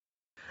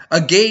A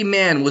gay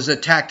man was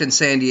attacked in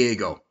San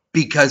Diego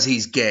because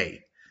he's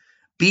gay.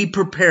 Be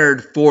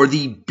prepared for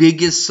the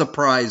biggest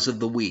surprise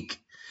of the week.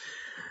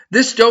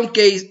 This don't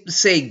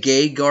say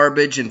gay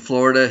garbage in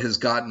Florida has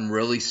gotten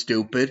really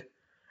stupid.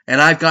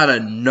 And I've got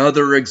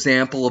another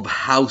example of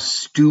how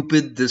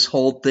stupid this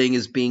whole thing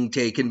is being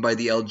taken by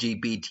the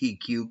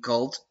LGBTQ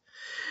cult.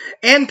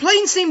 And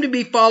planes seem to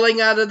be falling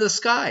out of the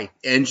sky.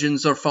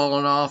 Engines are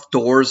falling off,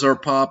 doors are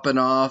popping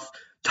off,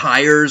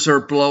 tires are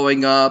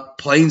blowing up,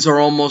 planes are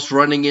almost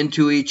running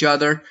into each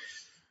other.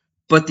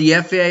 But the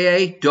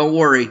FAA, don't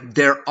worry,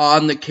 they're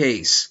on the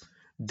case.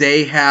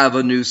 They have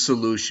a new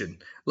solution.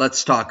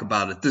 Let's talk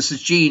about it. This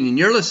is Gene, and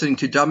you're listening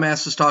to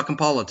Dumbasses Talking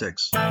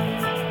Politics.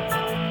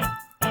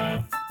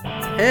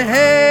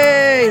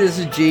 Hey, this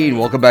is Gene.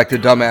 Welcome back to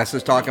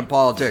Dumbasses Talking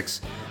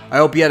Politics. I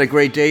hope you had a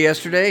great day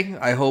yesterday.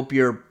 I hope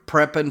you're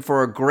prepping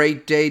for a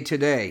great day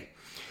today.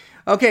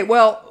 Okay,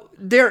 well,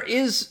 there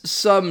is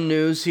some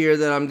news here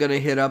that I'm going to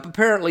hit up.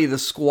 Apparently, the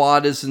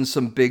squad is in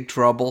some big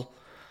trouble.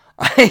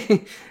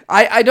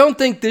 I don't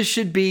think this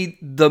should be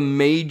the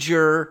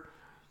major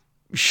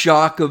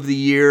shock of the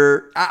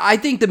year. I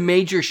think the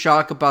major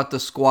shock about the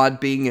squad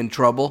being in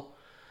trouble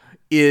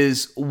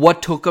is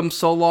what took them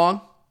so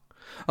long.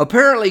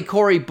 Apparently,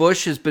 Cori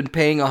Bush has been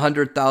paying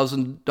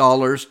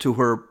 $100,000 to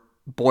her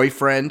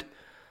boyfriend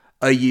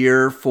a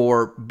year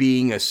for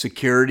being a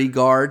security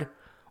guard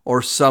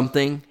or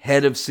something,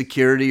 head of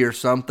security or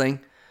something.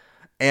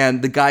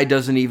 And the guy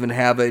doesn't even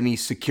have any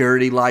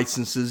security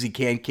licenses. He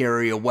can't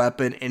carry a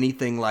weapon,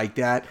 anything like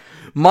that.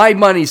 My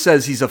money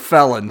says he's a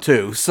felon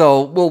too.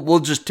 So we'll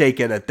just take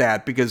it at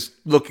that because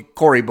look at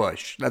Cori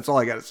Bush. That's all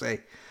I got to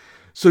say.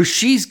 So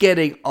she's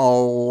getting a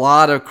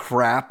lot of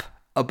crap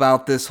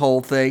about this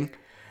whole thing.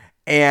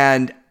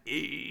 And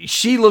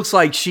she looks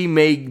like she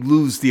may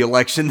lose the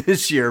election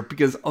this year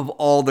because of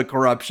all the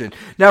corruption.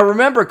 Now,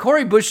 remember,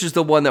 Cori Bush is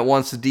the one that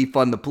wants to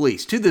defund the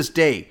police. To this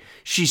day,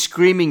 she's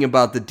screaming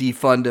about the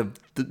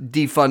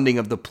defunding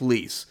of the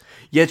police.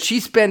 Yet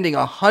she's spending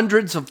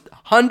hundreds of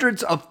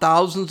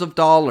thousands of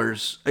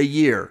dollars a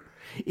year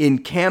in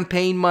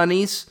campaign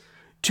monies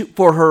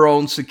for her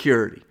own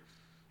security.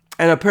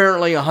 And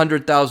apparently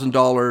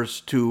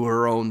 $100,000 to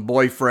her own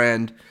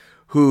boyfriend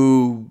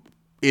who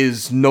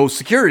is no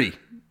security.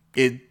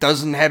 It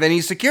doesn't have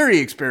any security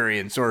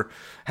experience or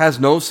has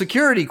no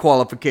security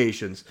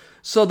qualifications.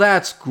 So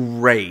that's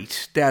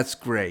great. That's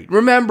great.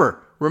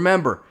 Remember,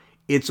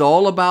 it's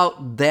all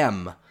about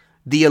them.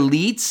 The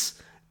elites,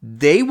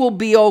 they will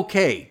be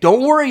okay.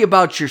 Don't worry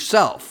about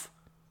yourself.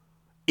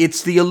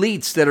 It's the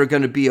elites that are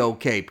going to be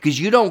okay because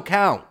you don't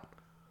count.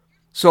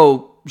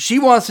 So she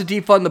wants to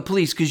defund the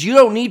police because you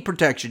don't need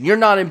protection. You're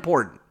not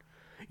important.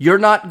 You're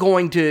not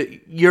going to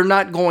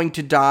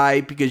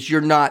die because you're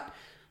not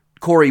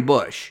Cori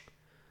Bush.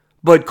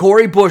 But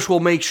Cori Bush will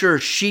make sure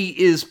she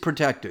is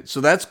protected. So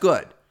that's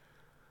good.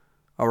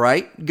 All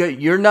right?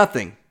 You're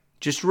nothing.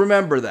 Just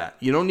remember that.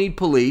 You don't need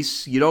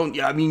police.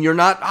 You're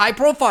not high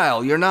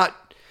profile. You're not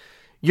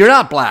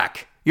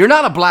black. You're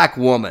not a black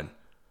woman.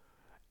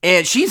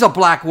 And she's a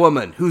black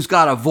woman who's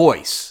got a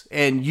voice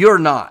and you're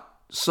not.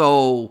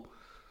 So,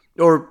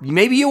 or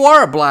maybe you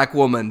are a black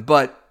woman,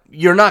 but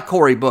you're not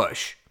Cori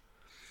Bush.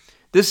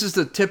 This is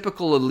the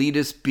typical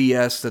elitist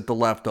BS that the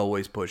left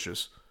always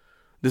pushes.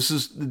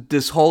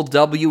 This whole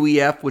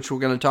WEF, which we're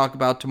going to talk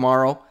about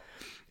tomorrow,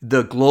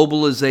 the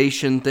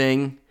globalization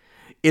thing,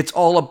 it's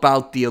all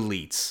about the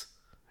elites.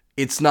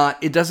 It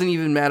doesn't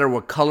even matter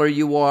what color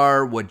you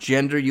are, what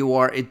gender you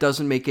are. It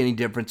doesn't make any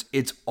difference.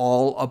 It's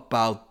all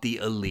about the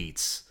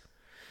elites.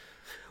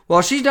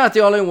 Well, she's not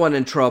the only one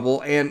in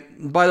trouble. And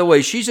by the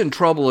way, she's in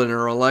trouble in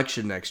her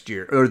election next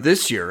year, or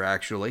this year,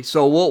 actually.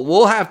 So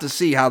we'll have to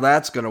see how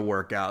that's going to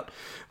work out.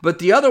 But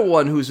the other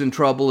one who's in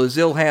trouble is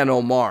Ilhan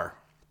Omar.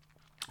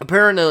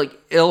 Apparently,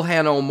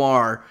 Ilhan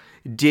Omar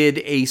did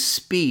a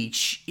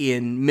speech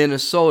in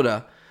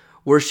Minnesota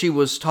where she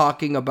was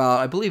talking about,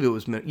 I believe it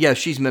was,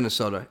 she's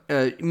Minnesota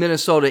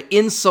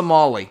in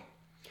Somali,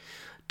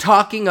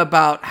 talking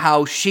about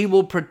how she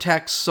will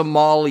protect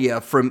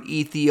Somalia from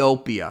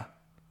Ethiopia.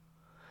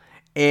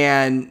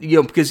 And,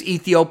 because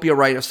Ethiopia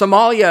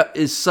Somalia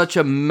is such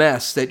a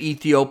mess that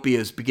Ethiopia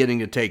is beginning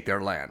to take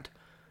their land.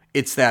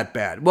 It's that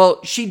bad.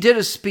 Well, she did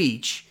a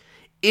speech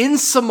in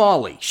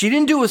Somali. She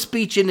didn't do a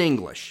speech in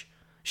English.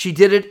 She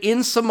did it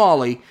in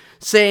Somali,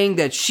 saying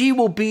that she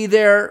will be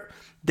there,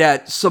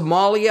 that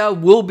Somalia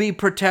will be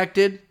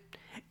protected,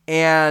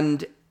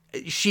 and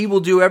she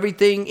will do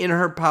everything in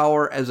her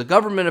power as a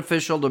government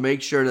official to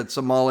make sure that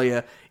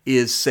Somalia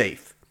is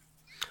safe.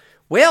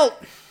 Well,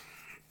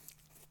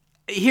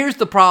 here's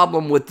the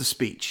problem with the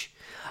speech.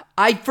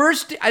 I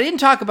didn't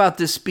talk about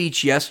this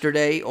speech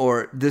yesterday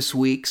or this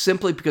week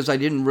simply because I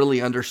didn't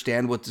really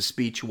understand what the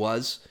speech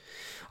was.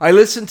 I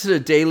listened to the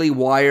Daily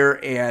Wire,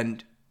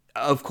 and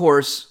of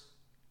course,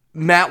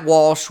 Matt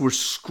Walsh was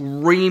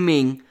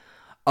screaming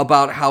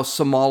about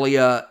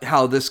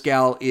how this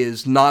gal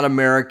is not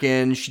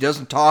American. She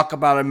doesn't talk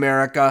about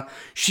America.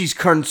 She's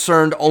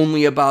concerned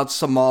only about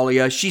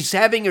Somalia. She's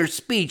having her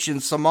speech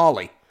in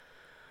Somali.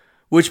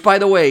 which, by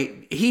the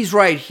way, he's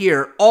right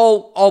here.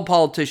 All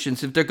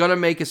politicians, if they're going to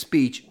make a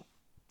speech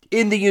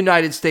in the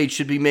United States,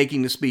 should be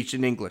making the speech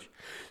in English.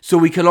 So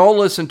we can all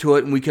listen to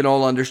it and we can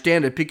all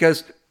understand it,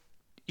 because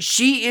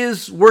she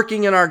is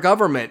working in our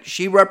government.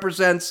 She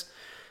represents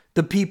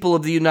the people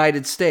of the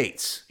United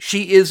States.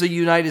 She is a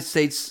United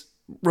States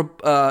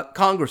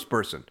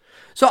congressperson.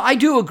 So I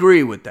do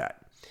agree with that.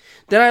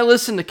 Then I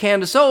listened to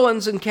Candace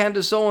Owens, and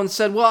Candace Owens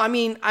said, well, I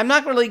mean, I'm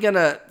not really going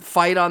to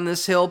fight on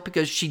this hill,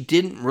 because she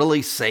didn't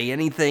really say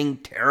anything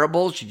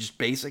terrible. She just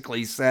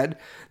basically said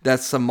that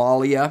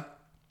Somalia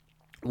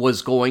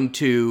was going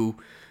to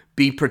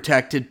be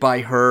protected by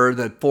her,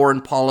 that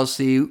foreign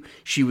policy,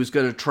 she was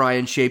going to try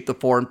and shape the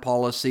foreign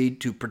policy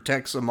to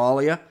protect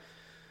Somalia.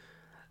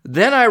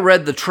 Then I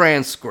read the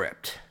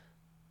transcript,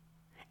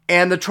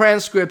 and the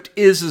transcript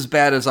is as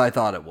bad as I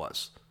thought it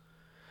was.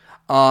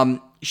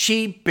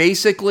 She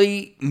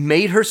basically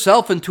made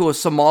herself into a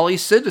Somali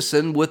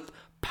citizen with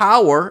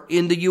power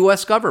in the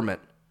U.S.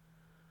 government.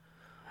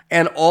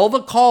 And all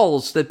the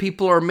calls that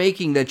people are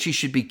making that she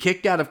should be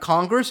kicked out of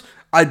Congress,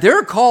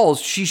 they're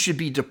calls she should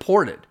be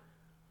deported.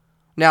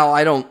 Now,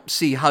 I don't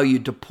see how you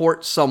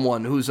deport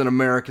someone who's an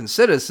American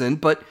citizen,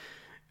 but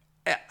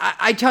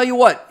I tell you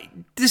what,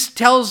 this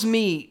tells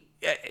me,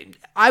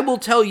 I will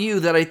tell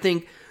you that I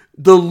think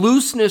the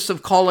looseness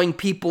of calling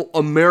people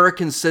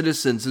American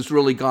citizens has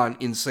really gone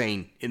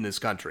insane in this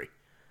country.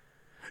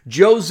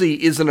 Josie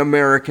is an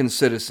American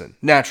citizen,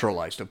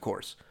 naturalized, of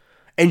course,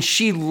 and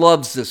she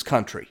loves this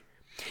country.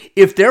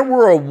 If there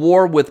were a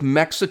war with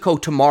Mexico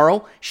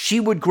tomorrow, she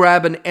would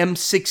grab an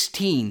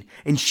M16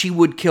 and she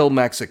would kill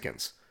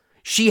Mexicans.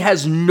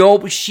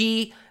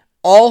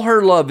 All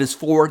her love is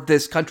for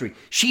this country.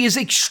 She is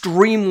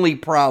extremely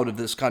proud of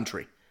this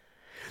country.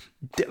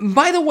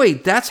 By the way,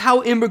 that's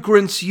how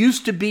immigrants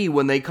used to be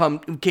when they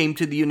came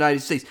to the United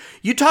States.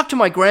 You talk to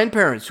my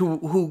grandparents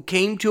who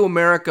came to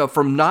America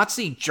from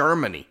Nazi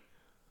Germany.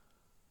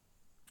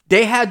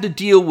 They had to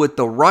deal with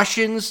the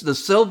Russians, the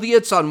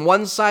Soviets on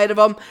one side of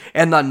them,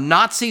 and the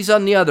Nazis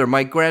on the other.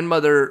 My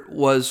grandmother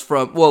was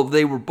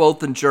they were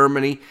both in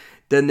Germany.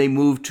 Then they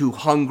moved to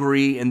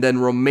Hungary and then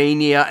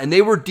Romania, and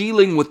they were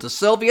dealing with the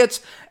Soviets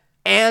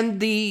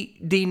and the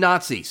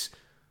Nazis.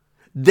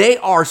 They're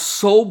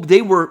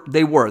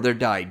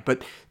died,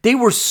 but they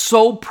were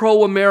so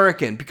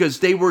pro-American because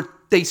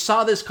they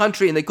saw this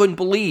country and they couldn't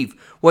believe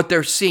what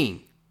they're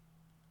seeing.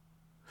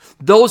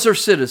 Those are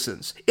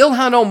citizens.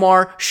 Ilhan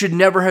Omar should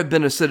never have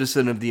been a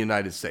citizen of the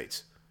United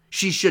States.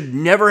 She should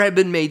never have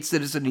been made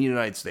citizen of the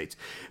United States.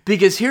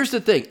 Because here's the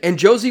thing, and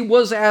Josie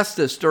was asked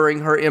this during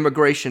her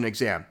immigration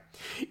exam.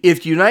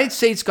 If the United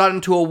States got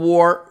into a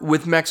war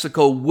with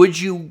Mexico, would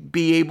you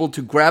be able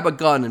to grab a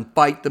gun and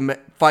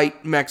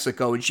fight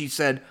Mexico? And she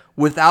said,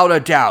 without a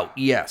doubt,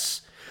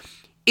 yes.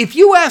 If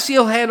you ask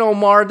Ilhan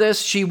Omar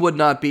this,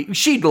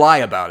 she'd lie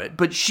about it,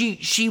 but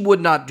she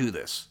would not do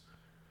this.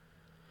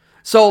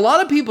 So a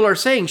lot of people are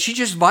saying she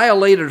just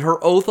violated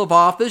her oath of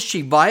office.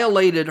 She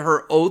violated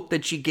her oath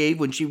that she gave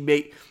when she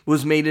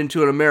was made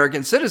into an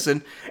American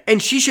citizen,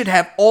 and she should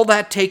have all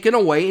that taken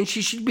away and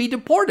she should be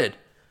deported.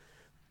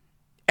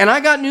 And I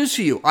got news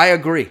for you. I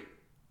agree.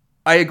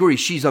 I think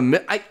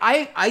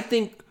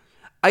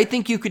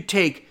you could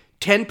take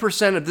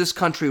 10% of this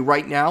country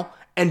right now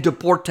and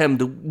deport them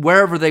to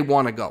wherever they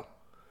want to go.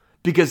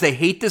 Because they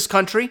hate this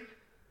country.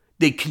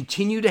 They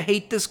continue to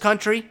hate this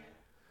country.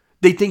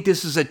 They think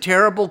this is a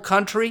terrible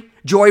country.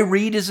 Joy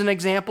Reid is an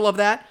example of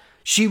that.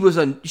 She was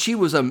an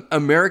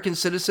American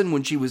citizen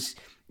when she was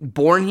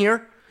born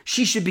here.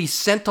 She should be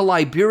sent to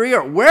Liberia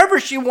or wherever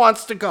she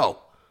wants to go.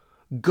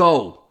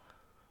 Go.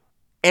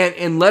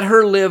 And let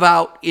her live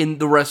out in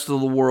the rest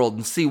of the world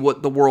and see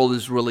what the world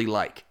is really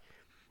like.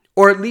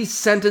 Or at least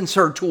sentence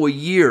her to a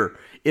year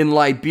in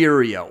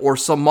Liberia or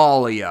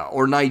Somalia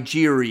or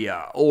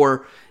Nigeria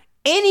or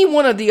any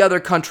one of the other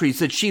countries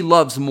that she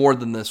loves more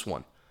than this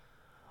one.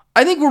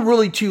 I think we're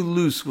really too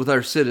loose with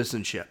our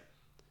citizenship.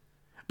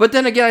 But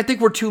then again, I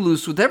think we're too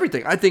loose with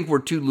everything. I think we're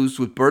too loose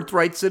with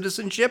birthright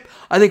citizenship.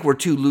 I think we're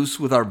too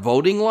loose with our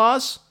voting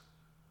laws.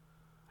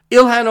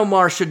 Ilhan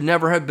Omar should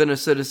never have been a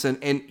citizen,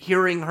 and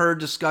hearing her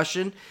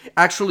discussion,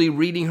 actually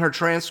reading her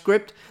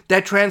transcript,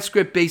 that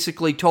transcript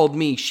basically told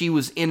me she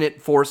was in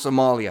it for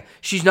Somalia.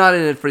 She's not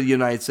in it for the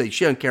United States.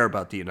 She doesn't care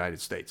about the United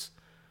States.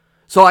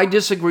 So I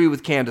disagree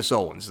with Candace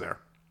Owens there.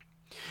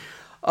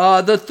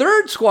 The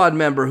third squad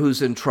member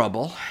who's in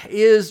trouble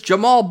is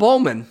Jamal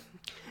Bowman,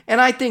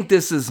 and I think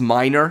this is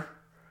minor.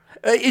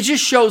 It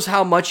just shows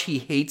how much he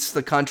hates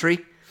the country.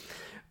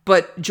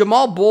 But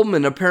Jamal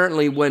Bowman,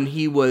 apparently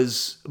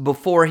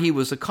before he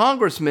was a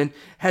congressman,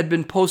 had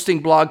been posting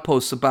blog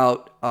posts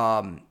about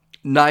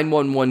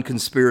 9/11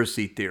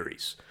 conspiracy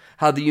theories.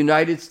 How the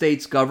United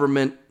States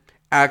government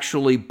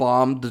actually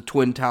bombed the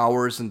Twin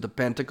Towers and the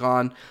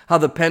Pentagon. How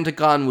the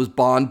Pentagon was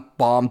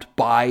bombed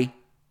by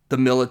the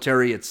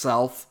military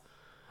itself.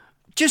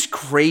 Just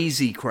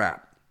crazy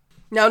crap.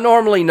 Now,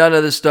 normally none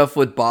of this stuff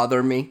would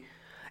bother me.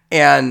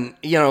 And,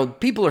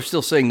 people are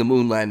still saying the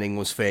moon landing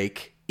was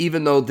fake.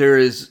 even though there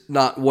is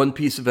not one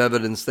piece of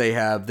evidence they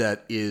have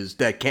that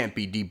can't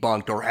be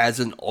debunked or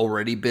hasn't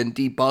already been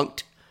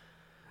debunked,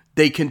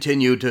 they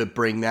continue to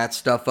bring that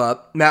stuff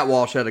up. Matt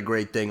Walsh had a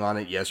great thing on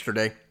it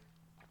yesterday.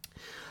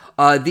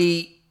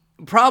 The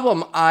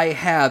problem I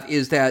have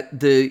is that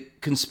the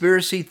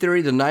conspiracy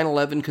theory, the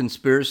 9/11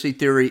 conspiracy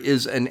theory,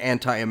 is an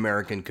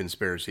anti-American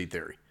conspiracy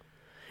theory.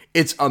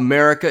 It's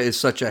America is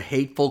such a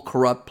hateful,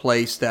 corrupt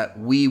place that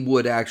we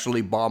would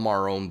actually bomb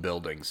our own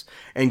buildings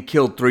and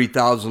kill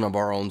 3,000 of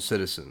our own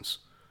citizens.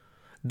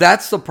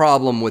 That's the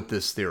problem with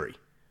this theory.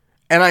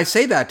 And I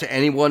say that to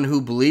anyone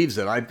who believes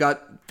it. I've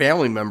got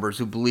family members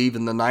who believe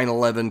in the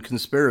 9/11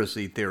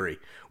 conspiracy theory,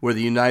 where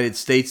the United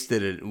States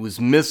did it. It was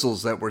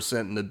missiles that were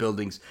sent in the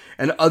buildings,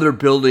 and other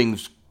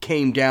buildings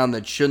came down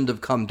that shouldn't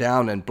have come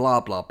down, and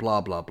blah, blah,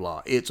 blah, blah,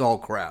 blah. It's all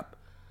crap.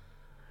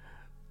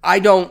 I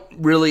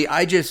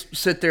just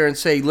sit there and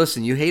say,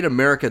 listen, you hate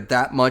America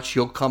that much,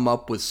 you'll come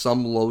up with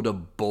some load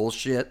of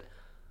bullshit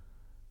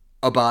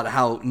about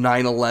how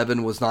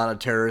 9/11 was not a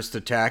terrorist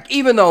attack,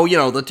 even though,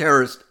 the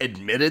terrorists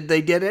admitted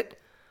they did it,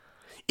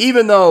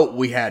 even though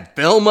we had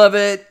film of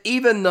it,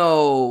 even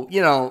though,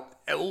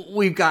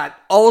 we've got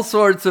all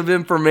sorts of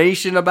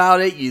information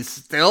about it, we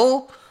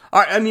still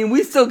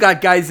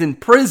got guys in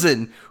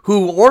prison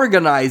who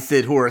organized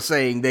it who are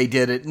saying they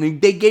did it,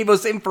 and they gave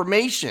us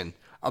information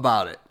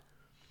about it.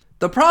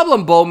 The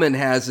problem Bowman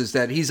has is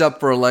that he's up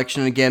for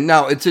election again.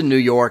 Now, it's in New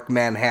York,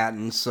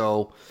 Manhattan,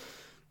 so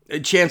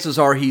chances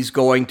are he's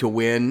going to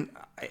win.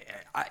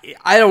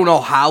 I don't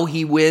know how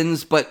he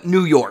wins, but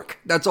New York,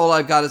 that's all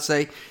I've got to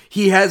say.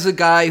 He has a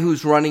guy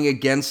who's running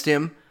against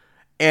him,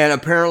 and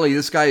apparently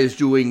this guy is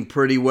doing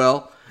pretty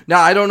well. Now,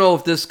 I don't know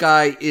if this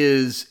guy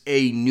is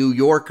a New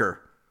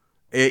Yorker,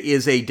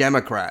 is a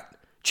Democrat.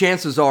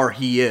 Chances are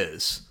he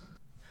is.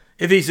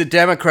 If he's a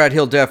Democrat,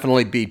 he'll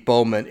definitely beat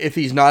Bowman. If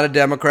he's not a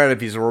Democrat,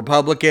 if he's a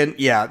Republican,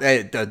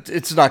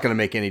 it's not going to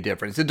make any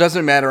difference. It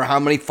doesn't matter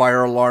how many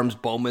fire alarms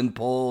Bowman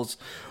pulls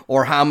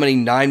or how many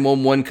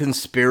 911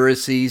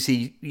 conspiracies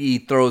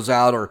he throws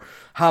out or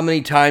how many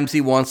times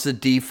he wants to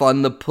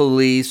defund the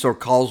police or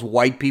calls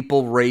white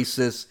people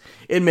racist.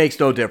 It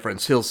makes no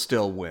difference. He'll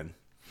still win.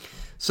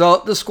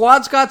 So the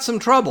squad's got some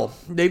trouble.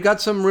 They've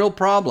got some real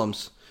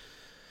problems.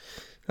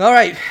 All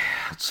right,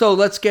 so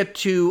let's get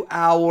to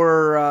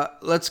and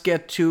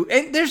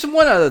there's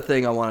one other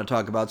thing I want to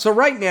talk about. So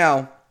right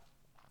now,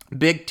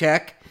 Big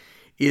Tech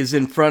is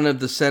in front of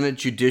the Senate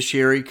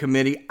Judiciary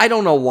Committee. I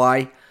don't know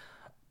why.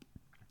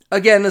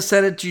 Again, the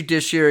Senate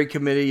Judiciary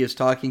Committee is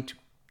talking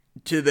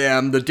to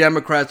them. The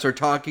Democrats are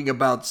talking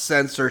about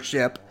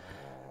censorship,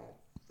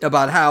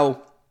 about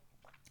how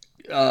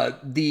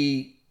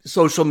the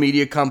social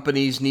media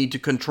companies need to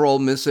control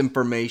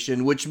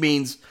misinformation, which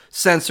means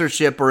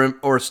censorship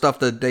or stuff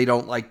that they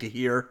don't like to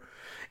hear.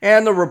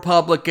 And the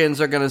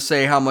Republicans are going to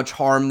say how much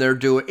harm they're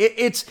doing.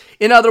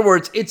 In other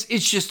words,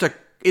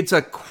 it's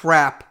a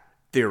crap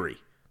theory.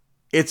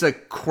 It's a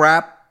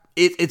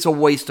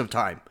waste of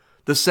time.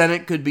 The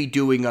Senate could be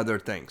doing other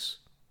things.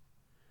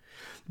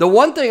 The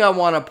one thing I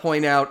want to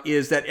point out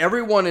is that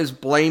everyone is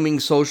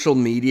blaming social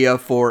media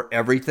for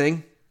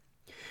everything.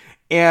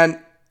 And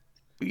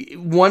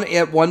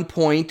at one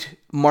point,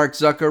 Mark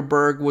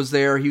Zuckerberg was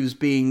there. He was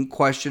being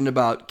questioned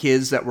about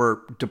kids that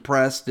were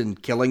depressed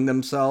and killing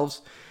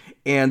themselves.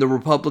 And the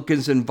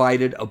Republicans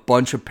invited a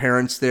bunch of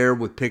parents there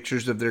with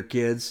pictures of their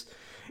kids.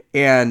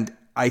 And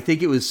I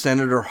think it was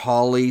Senator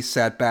Hawley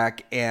sat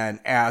back and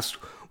asked,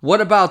 what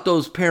about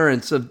those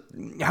parents of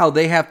how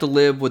they have to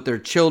live with their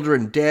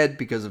children dead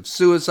because of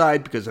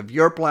suicide, because of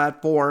your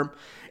platform?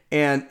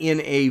 And in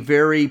a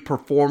very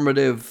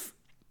performative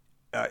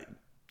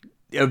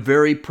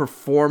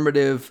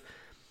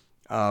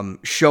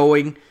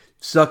showing,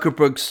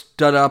 Zuckerberg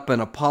stood up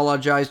and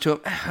apologized to him.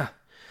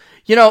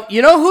 You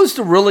know who's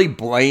to really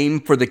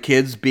blame for the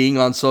kids being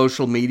on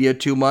social media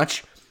too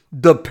much?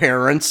 The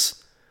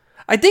parents.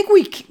 I think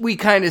we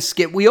kind of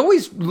skip. We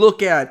always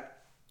look at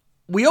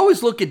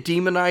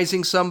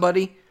demonizing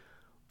somebody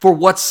for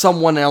what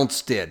someone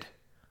else did.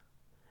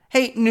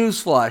 Hey,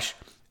 newsflash.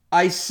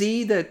 I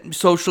see that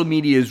social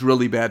media is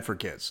really bad for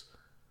kids.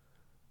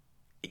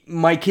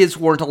 My kids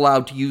weren't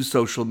allowed to use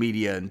social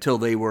media until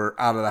they were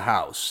out of the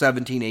house,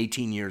 17,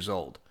 18 years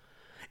old.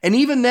 And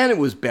even then it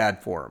was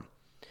bad for them.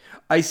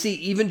 I see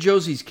even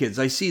Josie's kids,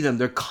 I see them,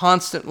 they're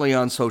constantly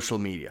on social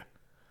media.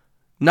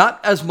 Not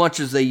as much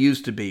as they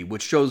used to be,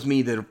 which shows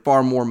me they're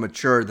far more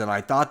mature than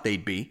I thought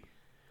they'd be.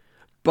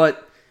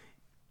 But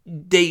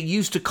they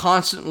used to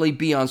constantly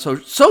be on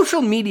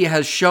social media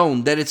has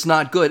shown that it's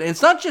not good. And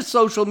it's not just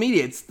social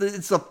media. It's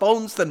the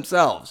phones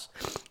themselves.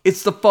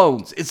 It's the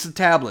phones. It's the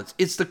tablets.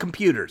 It's the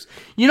computers.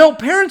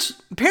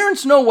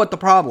 Parents know what the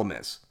problem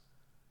is.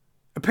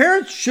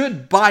 Parents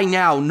should by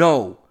now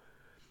know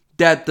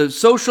that the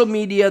social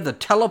media, the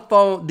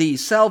telephone, the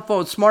cell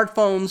phone,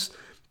 smartphones,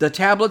 the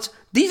tablets,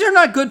 these are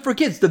not good for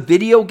kids. The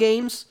video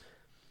games.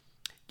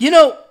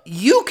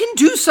 You can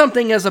do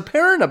something as a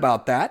parent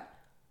about that.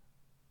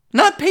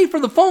 Not pay for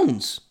the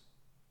phones.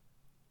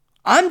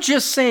 I'm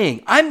just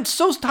saying, I'm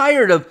so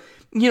tired of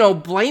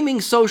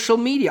blaming social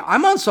media.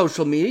 I'm on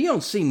social media. You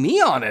don't see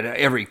me on it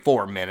every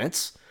 4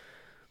 minutes.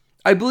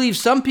 I believe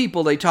some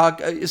people,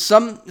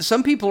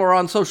 some people are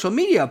on social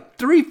media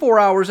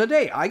 3-4 hours a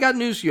day. I got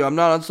news for you. I'm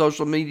not on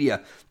social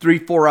media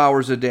 3-4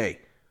 hours a day.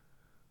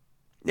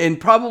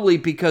 And probably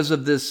because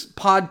of this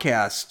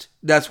podcast,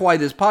 that's why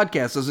this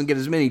podcast doesn't get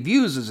as many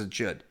views as it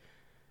should.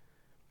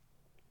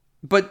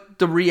 But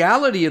the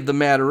reality of the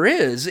matter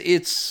is,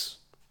 it's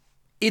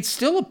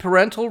still a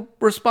parental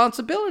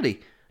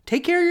responsibility.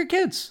 Take care of your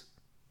kids.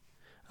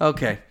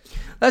 Okay,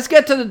 let's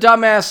get to the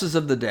dumbasses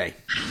of the day.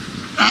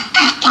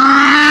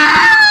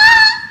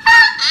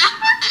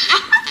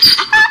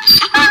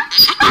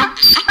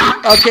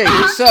 Okay,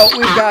 so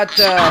we've got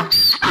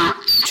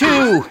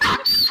 2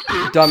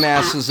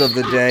 dumbasses of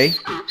the day.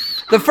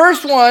 The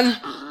first one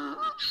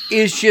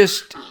is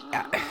just,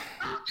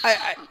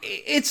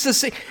 it's the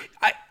same.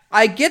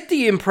 I get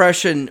the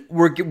impression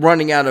we're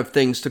running out of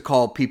things to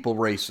call people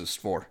racist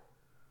for.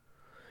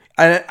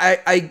 And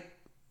I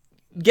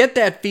get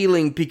that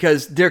feeling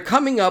because they're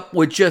coming up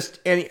with just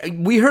any.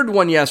 We heard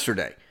one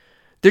yesterday.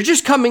 They're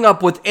just coming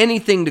up with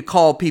anything to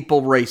call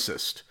people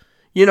racist.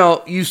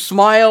 You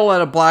smile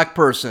at a black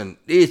person,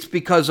 it's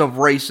because of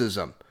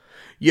racism.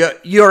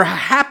 You're a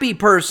happy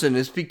person,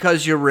 it's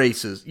because you're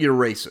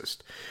racist.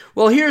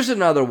 Well, here's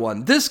another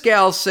one. This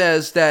gal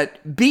says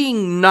that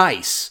being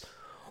nice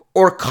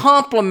or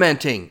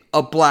complimenting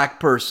a black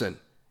person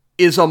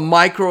is a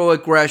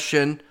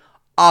microaggression,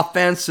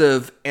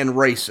 offensive, and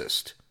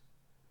racist.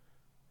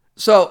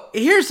 So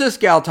here's this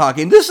gal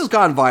talking. This has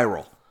gone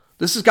viral.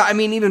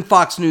 Even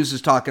Fox News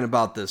is talking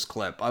about this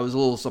clip. I was a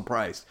little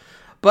surprised.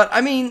 But,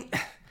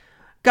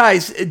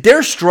 guys,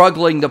 they're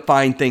struggling to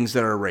find things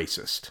that are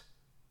racist.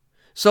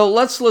 So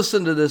let's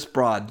listen to this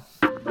broad.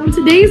 On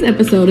today's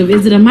episode of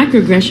Is It a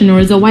Microaggression or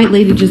Is a White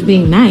Lady Just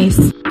Being Nice?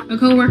 A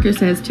coworker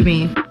says to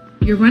me,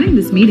 "You're running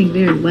this meeting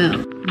very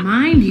well.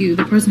 Mind you,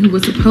 the person who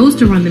was supposed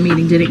to run the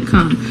meeting didn't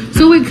come,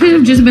 so it could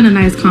have just been a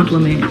nice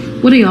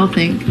compliment. What do y'all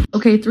think?"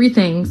 Okay, 3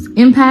 things.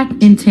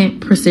 Impact,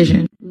 intent,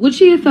 precision. Would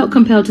she have felt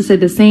compelled to say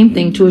the same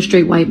thing to a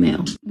straight white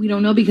male? We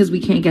don't know because we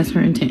can't guess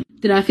her intent.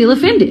 Did I feel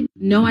offended?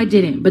 No, I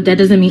didn't, but that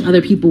doesn't mean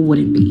other people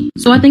wouldn't be.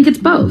 So I think it's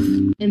both.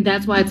 And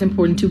that's why it's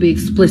important to be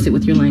explicit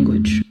with your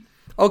language.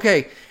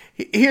 Okay,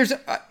 here's,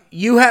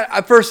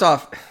 first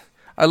off,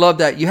 I love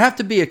that. You have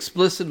to be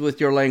explicit with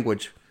your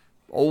language.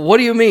 What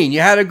do you mean?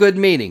 You had a good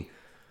meeting.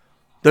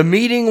 The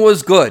meeting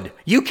was good.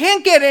 You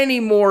can't get any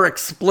more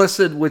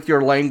explicit with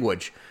your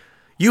language.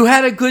 You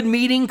had a good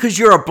meeting because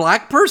you're a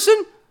black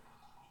person?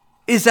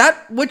 Is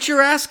that what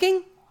you're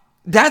asking?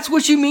 That's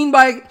what you mean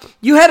by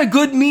you had a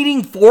good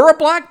meeting for a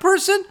black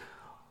person?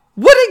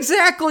 What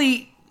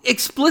exactly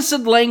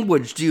explicit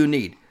language do you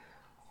need?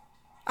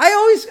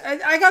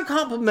 I got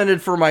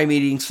complimented for my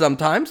meetings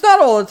sometimes,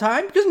 not all the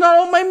time, because not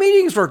all my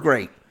meetings were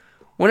great.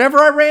 Whenever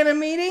I ran a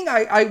meeting,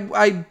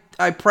 I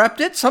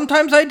prepped it.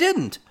 Sometimes I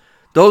didn't.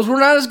 Those were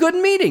not as good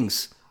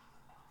meetings.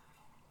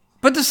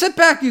 But to sit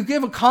back, you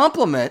give a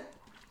compliment.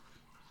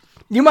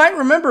 You might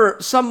remember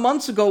some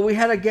months ago, we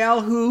had a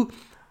gal who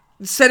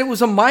said it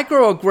was a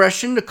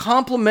microaggression to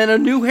compliment a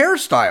new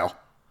hairstyle.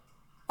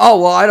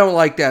 Oh, well, I don't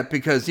like that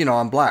because,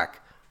 I'm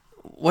black.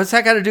 What's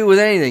that got to do with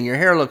anything? Your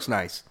hair looks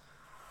nice.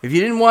 If you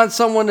didn't want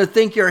someone to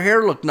think your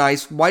hair looked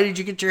nice, why did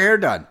you get your hair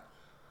done?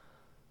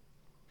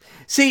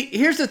 See,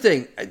 here's the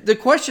thing. The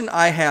question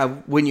I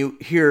have when you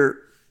hear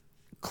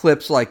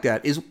clips like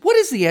that is, what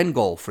is the end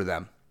goal for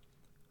them?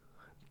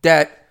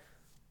 That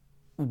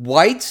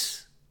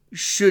whites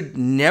should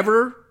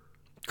never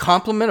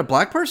compliment a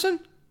black person?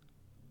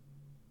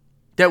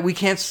 That we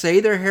can't say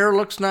their hair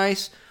looks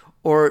nice,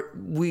 or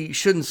we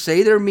shouldn't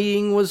say their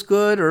meeting was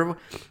good, or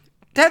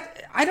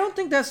that? I don't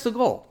think that's the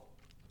goal.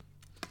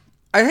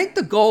 I think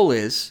the goal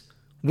is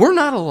we're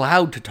not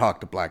allowed to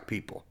talk to black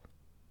people.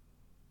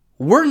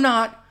 We're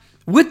not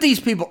with these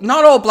people.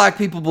 Not all black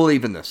people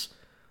believe in this.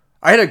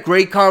 I had a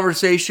great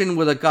conversation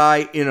with a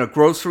guy in a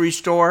grocery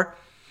store.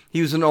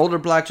 He was an older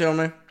black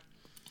gentleman.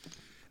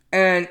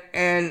 And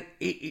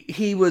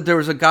there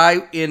was a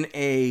guy in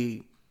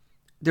a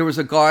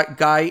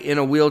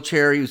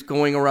wheelchair. He was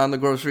going around the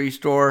grocery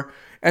store,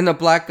 and the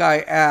black guy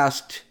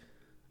asked,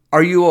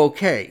 "Are you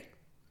okay?"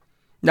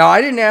 Now,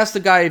 I didn't ask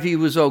the guy if he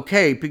was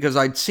okay because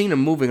I'd seen him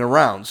moving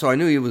around, so I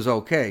knew he was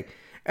okay.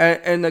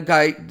 And the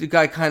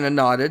guy kind of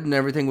nodded, and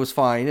everything was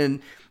fine.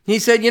 And he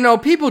said,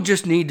 people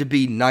just need to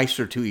be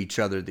nicer to each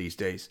other these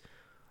days.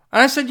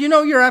 And I said,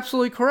 you're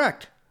absolutely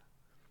correct.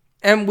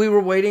 And we were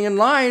waiting in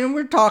line, and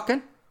we were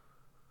talking.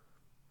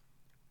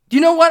 You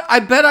know what? I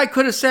bet I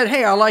could have said,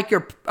 "Hey, I like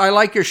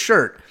your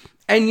shirt."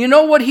 And you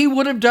know what he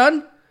would have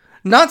done?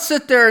 Not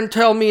sit there and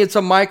tell me it's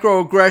a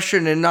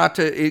microaggression and not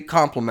to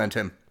compliment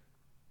him.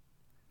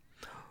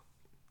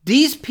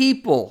 These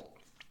people,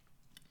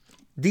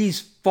 these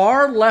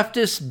far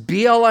leftist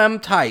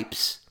BLM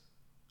types,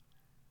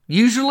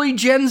 usually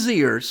Gen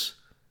Zers,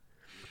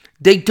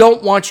 they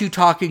don't want you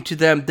talking to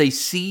them. They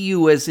see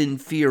you as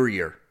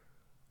inferior.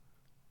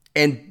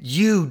 And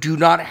you do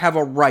not have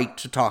a right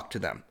to talk to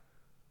them.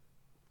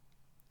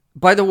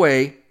 By the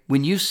way,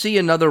 when you see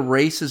another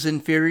race as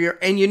inferior,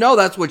 and you know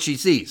that's what she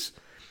sees,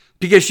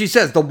 because she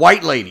says the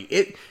white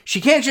lady.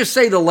 She can't just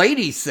say the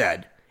lady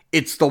said.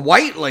 It's the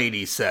white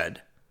lady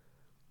said.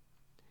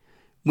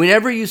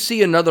 Whenever you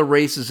see another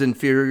race as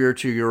inferior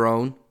to your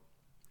own,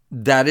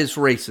 that is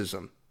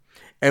racism.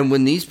 And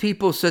when these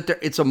people sit there,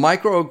 it's a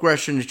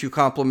microaggression that you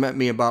compliment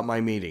me about my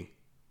meeting.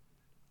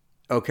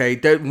 Okay?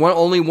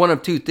 Only one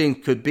of two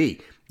things could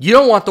be. You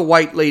don't want the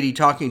white lady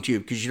talking to you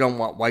because you don't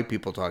want white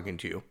people talking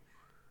to you.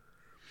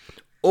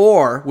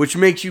 Or, which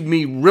makes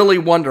me really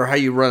wonder how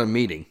you run a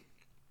meeting.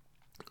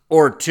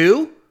 Or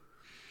two,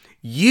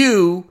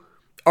 you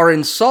are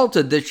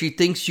insulted that she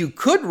thinks you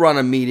could run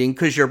a meeting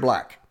because you're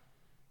black.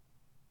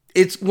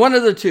 It's one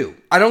of the two.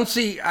 I don't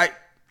see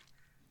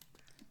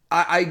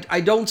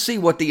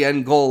what the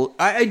end goal.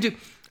 I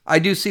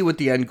do see what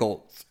the end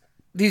goal is.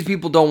 These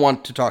people don't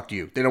want to talk to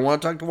you. They don't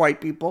want to talk to white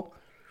people.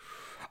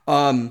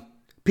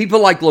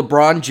 People like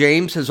LeBron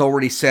James has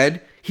already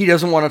said he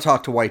doesn't want to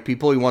talk to white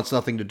people. He wants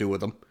nothing to do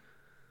with them.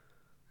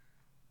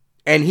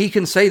 And he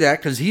can say that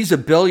because he's a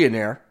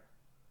billionaire.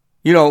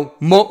 You know,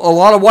 a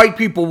lot of white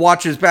people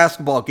watch his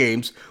basketball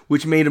games,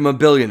 which made him a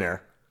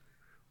billionaire.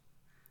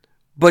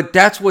 But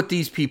that's what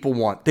these people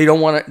want. They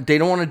don't want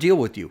to deal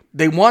with you.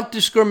 They want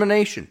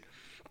discrimination.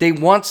 They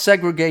want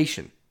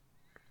segregation.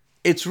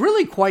 It's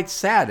really quite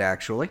sad,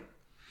 actually.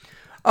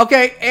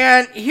 Okay,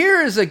 and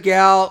here is a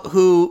gal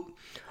who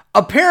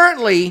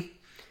apparently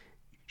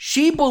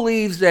she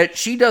believes that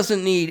she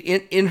doesn't need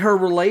in her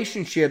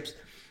relationships.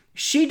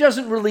 She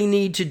doesn't really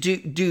need to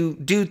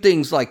do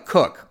things like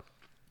cook.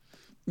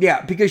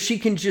 Yeah, because she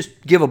can just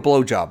give a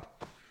blowjob.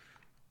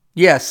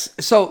 Yes,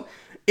 so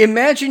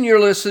imagine you're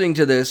listening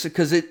to this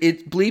because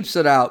it bleeps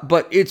it out,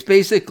 but it's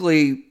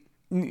basically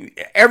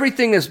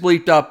everything that's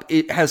bleeped up.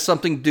 It has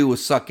something to do with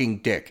sucking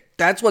dick.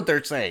 That's what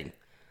they're saying.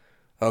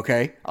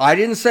 Okay, I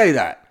didn't say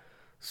that,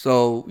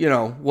 so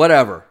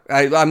whatever.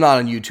 I'm not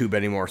on YouTube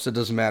anymore, so it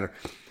doesn't matter.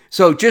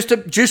 So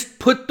just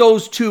put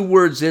those two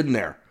words in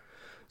there.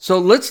 So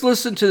let's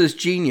listen to this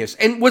genius.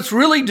 And what's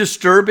really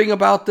disturbing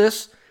about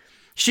this,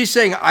 she's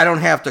saying, I don't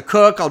have to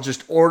cook. I'll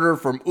just order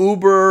from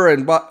Uber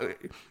and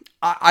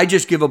I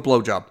just give a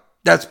blowjob.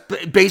 That's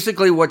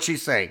basically what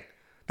she's saying.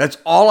 That's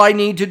all I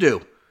need to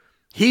do.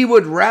 He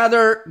would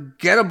rather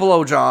get a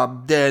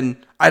blowjob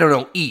than,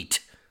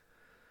 eat.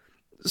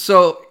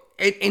 So,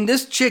 and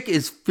this chick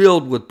is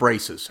filled with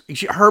braces.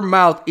 Her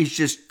mouth is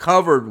just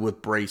covered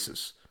with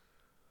braces.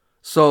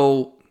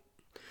 So,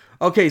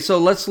 okay, so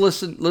let's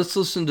listen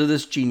to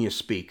this genius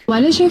speak.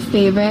 What is your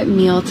favorite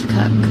meal to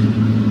cook?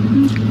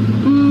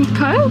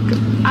 Cook?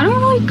 I don't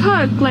really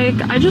cook.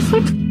 I just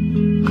like.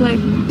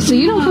 So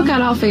you don't cook at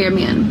all for your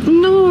man?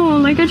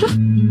 No, that's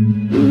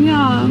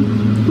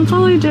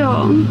all I do.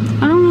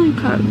 I don't really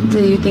cook.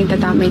 Do you think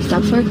that makes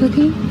up for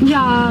cooking?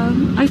 Yeah,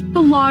 I cook a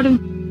lot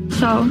of.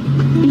 So,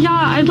 yeah,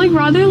 I'd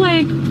rather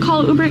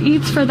call Uber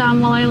Eats for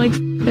them while I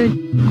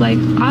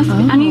ask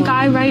any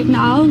guy right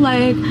now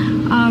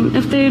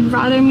if they'd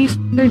rather me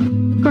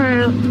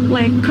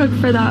or cook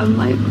for them.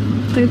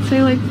 They'd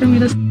say for me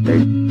to.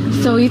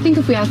 So you think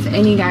if we asked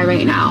any guy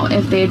right now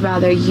if they'd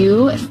rather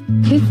you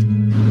kiss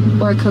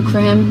or cook for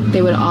him,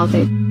 they would all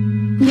say,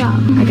 yeah.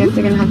 I guess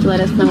they're gonna have to let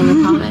us know in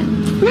the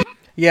comments.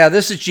 Yeah,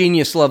 this is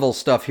genius level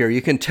stuff here.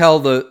 You can tell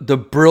the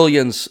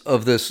brilliance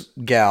of this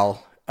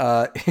gal.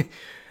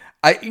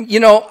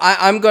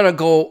 I'm going to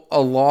go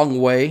a long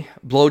way.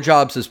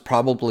 Blowjobs is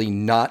probably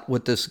not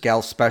what this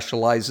gal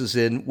specializes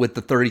in with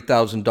the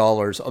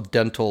 $30,000 of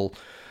dental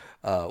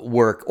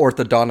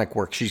orthodontic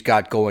work she's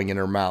got going in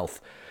her mouth.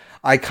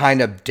 I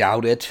kind of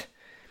doubt it.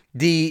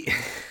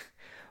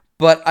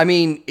 But,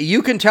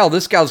 you can tell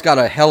this gal's got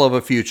a hell of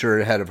a future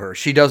ahead of her.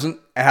 She doesn't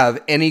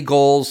have any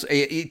goals.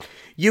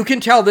 You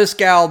can tell this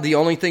gal, the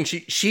only thing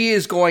she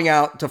is going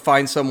out to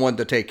find someone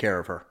to take care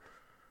of her.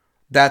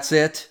 That's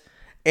it.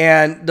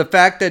 And the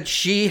fact that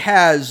she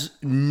has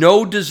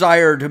no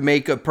desire to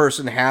make a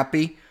person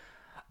happy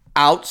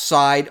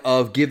outside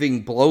of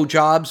giving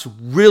blowjobs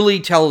really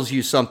tells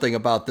you something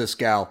about this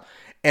gal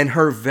and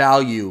her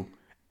value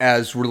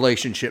as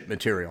relationship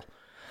material.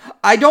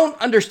 I don't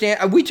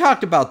understand. We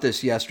talked about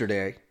this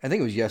yesterday. I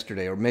think it was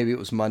yesterday or maybe it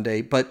was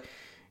Monday. But,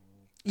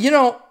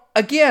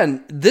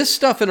 again, this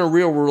stuff in a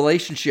real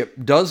relationship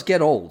does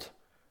get old.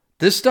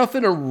 This stuff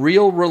in a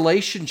real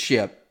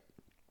relationship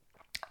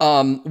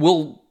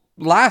will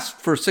last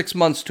for 6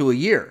 months to a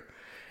year.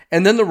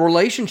 And then the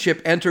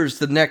relationship enters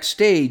the next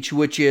stage,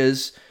 which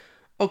is,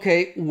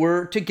 okay,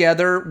 we're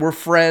together, we're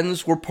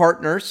friends, we're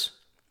partners,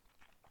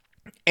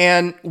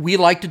 and we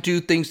like to do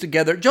things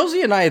together.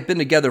 Josie and I have been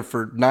together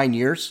for 9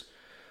 years,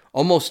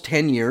 almost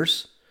 10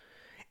 years.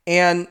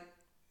 And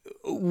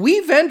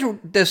we've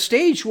entered the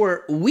stage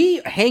where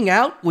we hang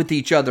out with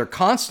each other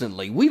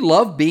constantly. We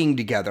love being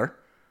together.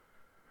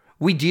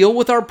 We deal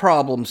with our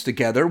problems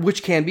together,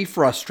 which can be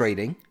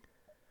frustrating.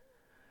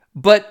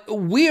 But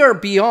we are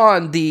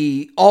beyond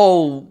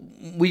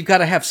we've got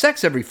to have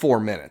sex every 4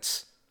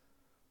 minutes.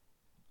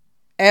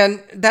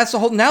 And that's the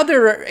whole, now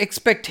there are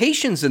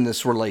expectations in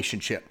this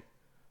relationship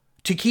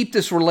to keep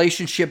this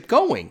relationship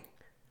going.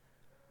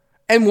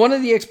 And one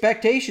of the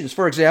expectations,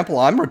 for example,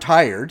 I'm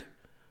retired.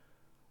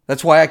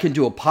 That's why I can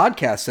do a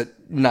podcast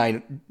at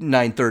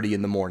 9:30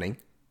 in the morning.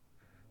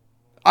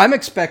 I'm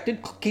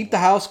expected to keep the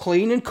house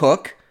clean and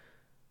cook.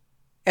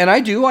 And I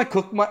do. I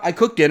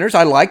cook dinners.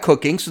 I like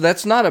cooking, so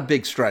that's not a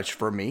big stretch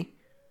for me.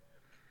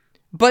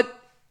 But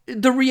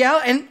the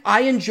reality, and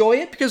I enjoy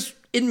it because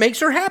it makes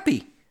her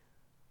happy.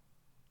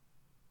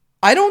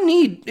 I don't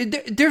need,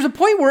 there's a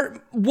point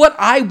where what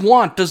I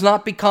want does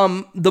not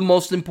become the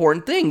most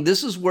important thing.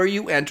 This is where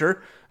you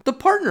enter the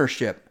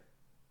partnership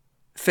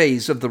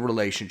phase of the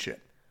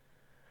relationship.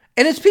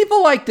 And it's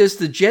people like this,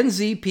 the Gen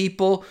Z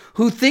people,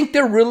 who think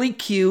they're really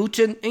cute,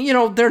 and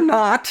they're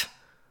not.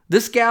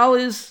 This gal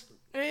is,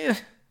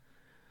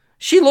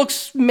 she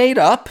looks made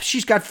up.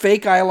 She's got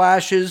fake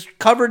eyelashes,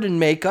 covered in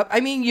makeup.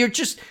 I mean, you're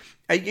just,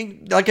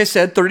 like I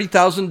said,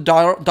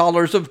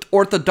 $30,000 of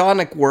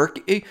orthodontic work.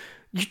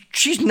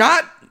 She's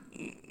not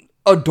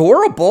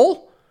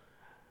adorable,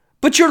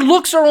 but your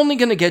looks are only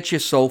going to get you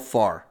so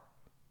far.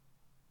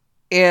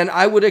 And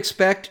I would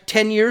expect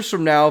 10 years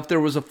from now, if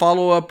there was a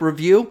follow-up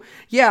review,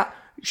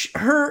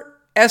 her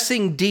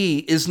S-ing D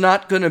is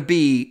not going to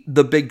be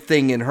the big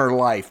thing in her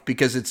life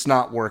because it's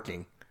not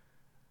working.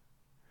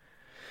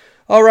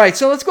 All right,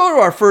 so let's go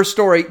to our first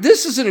story.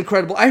 This is an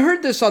incredible, I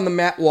heard this on the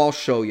Matt Walsh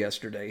show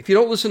yesterday. If you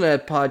don't listen to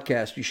that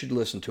podcast, you should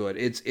listen to it.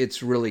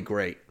 It's really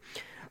great.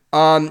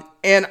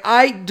 And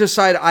I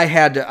decided I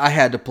had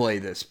to play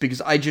this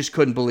because I just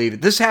couldn't believe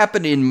it. This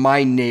happened in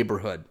my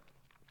neighborhood.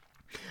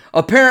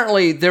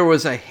 Apparently, there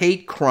was a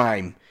hate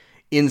crime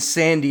in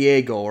San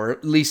Diego, or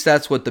at least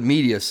that's what the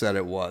media said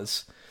it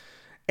was.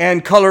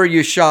 And color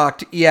you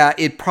shocked, yeah,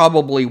 it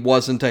probably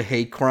wasn't a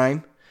hate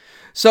crime.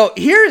 So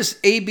here's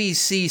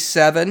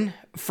ABC7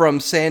 from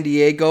San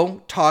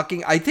Diego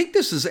talking. I think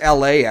this is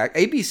LA.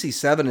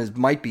 ABC7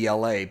 might be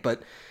LA,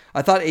 but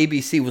I thought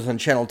ABC was on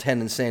Channel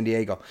 10 in San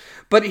Diego.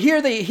 But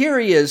here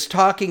he is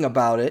talking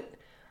about it.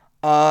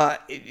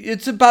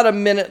 It's about a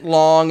minute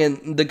long,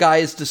 and the guy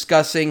is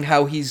discussing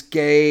how he's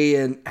gay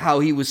and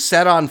how he was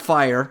set on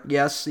fire.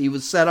 Yes, he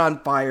was set on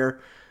fire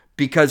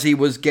because he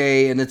was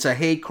gay, and it's a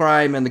hate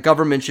crime, and the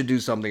government should do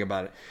something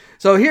about it.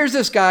 So here's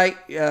this guy.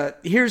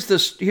 Here's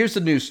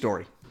the news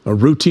story. A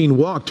routine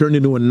walk turned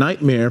into a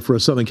nightmare for a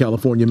Southern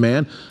California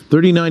man.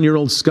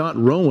 39-year-old Scott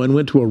Rowan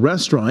went to a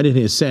restaurant in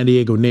his San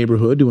Diego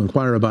neighborhood to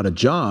inquire about a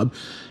job.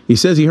 He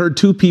says he heard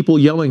two people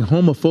yelling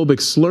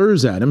homophobic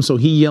slurs at him, so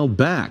he yelled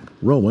back.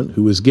 Rowan,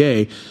 who is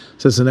gay,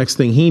 says the next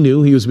thing he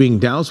knew, he was being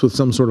doused with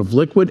some sort of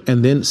liquid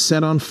and then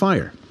set on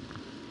fire.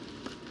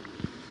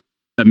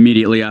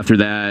 Immediately after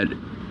that,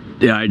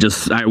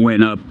 I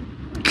went up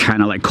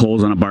kind of like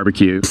coals on a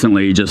barbecue.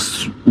 Instantly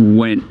just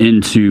went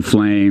into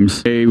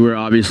flames. They were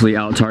obviously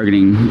out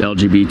targeting the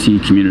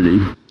LGBT community.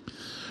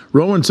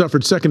 Rowan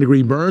suffered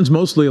second-degree burns,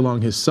 mostly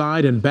along his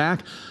side and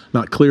back.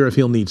 Not clear if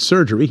he'll need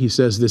surgery. He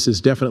says this is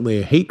definitely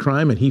a hate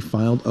crime, and he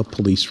filed a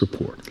police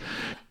report.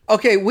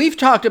 Okay, we've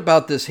talked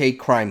about this hate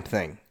crime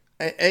thing.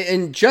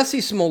 And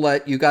Jussie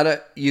Smollett, you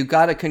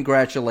gotta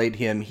congratulate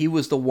him. He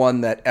was the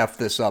one that effed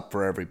this up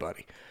for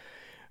everybody.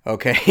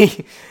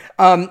 Okay?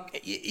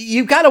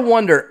 You got to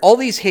wonder, all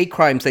these hate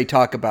crimes they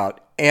talk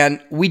about,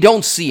 and we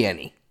don't see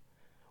any.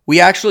 We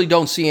actually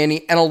don't see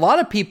any. And a lot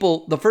of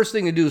people, the first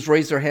thing to do is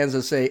raise their hands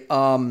and say,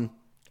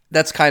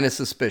 that's kind of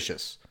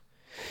suspicious.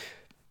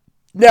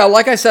 Now,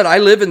 like I said, I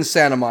live in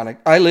San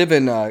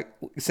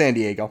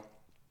Diego.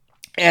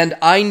 And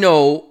I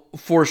know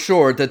for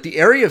sure that the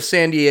area of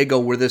San Diego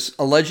where this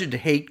alleged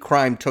hate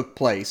crime took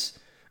place,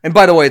 and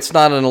by the way, it's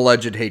not an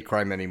alleged hate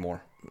crime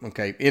anymore.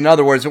 Okay, in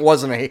other words, it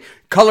wasn't a hate.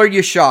 Color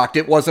you shocked,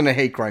 it wasn't a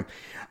hate crime.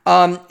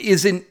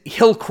 Is in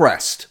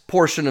Hillcrest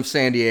portion of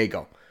San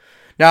Diego.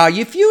 Now,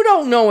 if you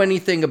don't know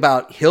anything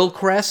about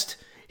Hillcrest,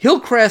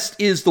 Hillcrest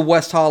is the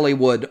West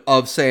Hollywood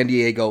of San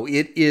Diego.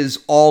 It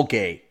is all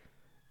gay.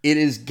 It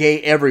is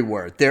gay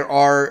everywhere. There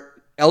are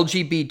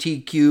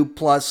LGBTQ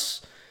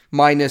plus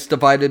minus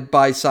divided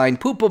by sign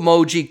poop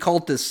emoji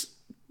cultist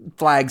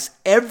flags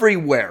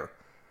everywhere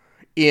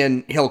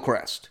in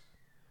Hillcrest.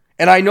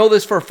 And I know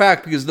this for a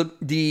fact because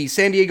the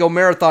San Diego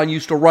Marathon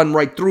used to run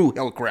right through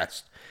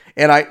Hillcrest.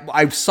 And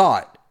I saw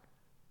it.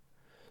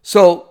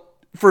 So,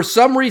 for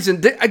some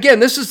reason,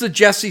 again, this is the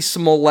Jussie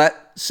Smollett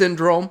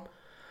syndrome,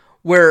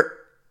 where,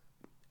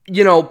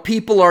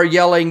 people are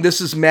yelling,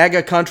 this is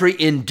MAGA country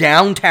in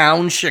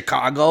downtown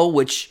Chicago,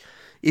 which,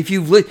 if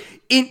you've lived,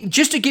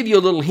 just to give you a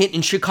little hint,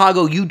 in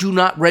Chicago, you do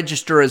not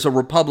register as a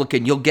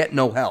Republican. You'll get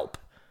no help.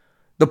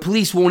 The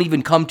police won't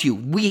even come to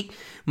you.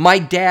 My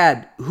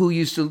dad,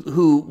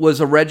 who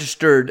was a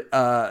registered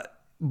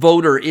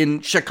voter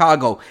in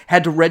Chicago,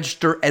 had to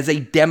register as a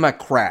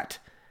Democrat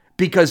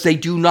because they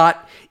do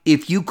not,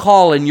 if you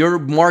call and you're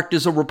marked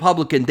as a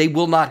Republican, they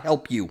will not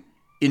help you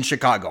in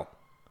Chicago.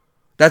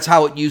 That's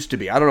how it used to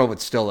be. I don't know if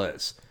it still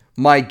is.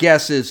 My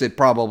guess is it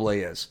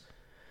probably is.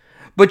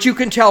 But you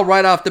can tell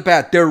right off the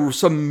bat, there were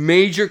some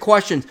major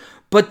questions.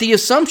 But the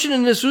assumption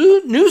in this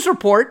news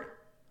report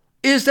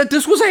is that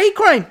this was a hate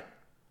crime.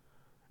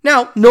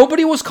 Now,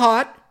 nobody was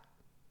caught.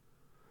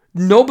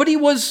 There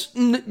was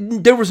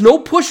no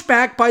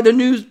pushback by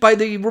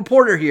the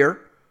reporter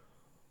here.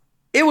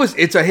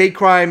 It's a hate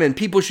crime and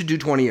people should do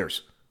 20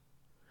 years.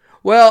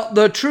 Well,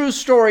 the true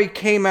story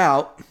came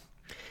out,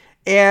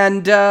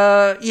 and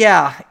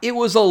it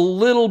was a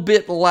little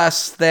bit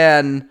less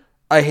than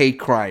a hate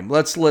crime.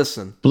 Let's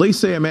listen. Police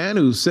say a man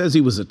who says he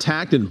was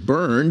attacked and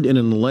burned in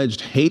an alleged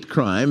hate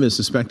crime is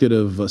suspected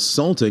of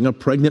assaulting a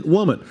pregnant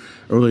woman.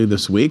 Earlier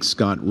this week,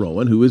 Scott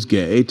Rowan, who is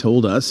gay,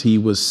 told us he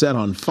was set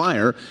on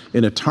fire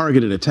in a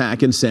targeted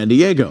attack in San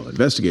Diego.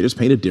 Investigators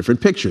paint a different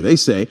picture. They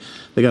say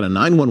they got a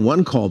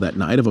 911 call that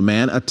night of a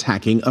man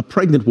attacking a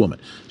pregnant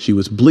woman. She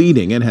was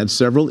bleeding and had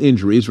several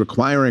injuries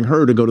requiring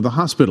her to go to the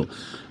hospital.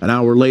 An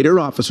hour later,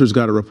 officers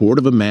got a report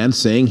of a man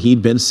saying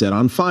he'd been set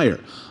on fire.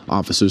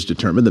 Officers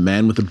determined the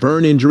man with the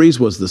burn injuries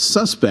was the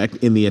suspect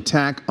in the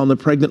attack on the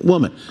pregnant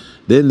woman.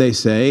 Then they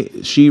say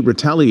she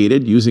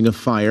retaliated using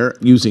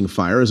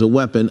fire as a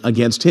weapon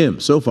against him.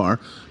 So far,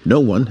 no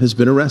one has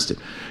been arrested.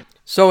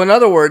 So in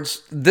other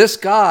words, this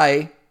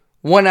guy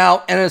went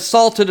out and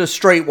assaulted a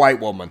straight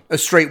woman.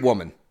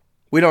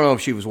 We don't know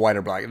if she was white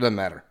or black. It doesn't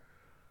matter.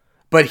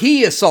 But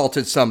he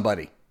assaulted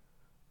somebody.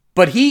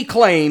 But he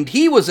claimed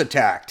he was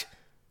attacked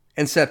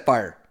and set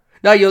fire.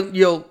 Now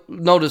you'll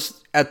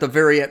notice at the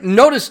very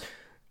end,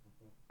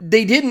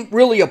 they didn't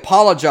really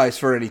apologize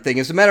for anything.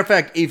 As a matter of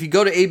fact, if you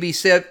go to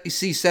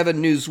ABC7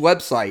 News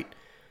website,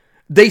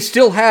 they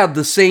still have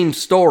the same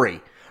story.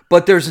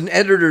 But there's an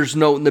editor's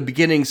note in the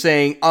beginning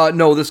saying,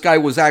 no, this guy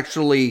was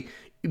actually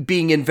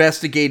being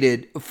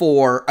investigated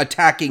for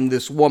attacking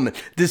this woman,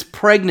 this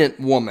pregnant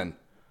woman.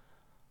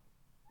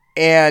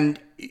 And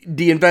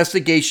the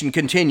investigation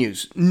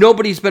continues.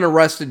 Nobody's been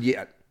arrested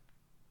yet.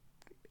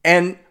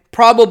 And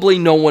probably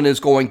no one is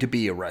going to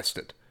be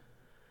arrested.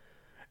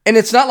 And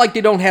it's not like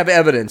they don't have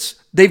evidence.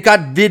 They've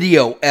got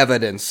video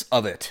evidence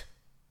of it.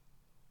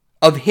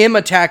 Of him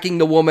attacking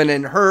the woman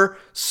and her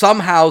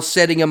somehow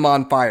setting him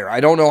on fire. I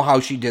don't know how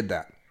she did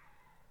that.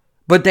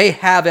 But they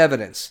have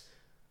evidence.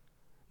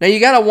 Now you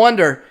got to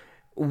wonder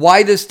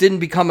why this didn't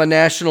become a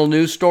national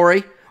news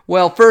story.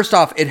 Well, first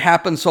off, it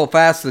happened so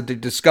fast that they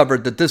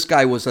discovered that this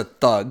guy was a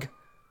thug.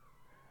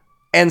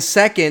 And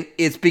second,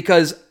 it's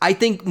because I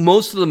think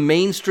most of the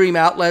mainstream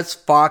outlets,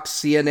 Fox,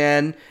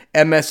 CNN,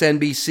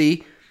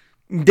 MSNBC,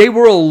 they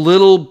were a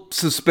little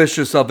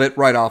suspicious of it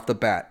right off the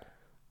bat.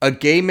 A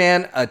gay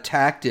man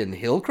attacked in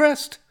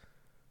Hillcrest?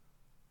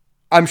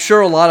 I'm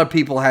sure a lot of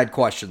people had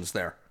questions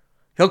there.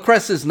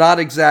 Hillcrest is not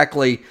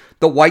exactly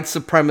the white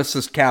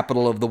supremacist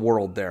capital of the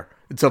world there.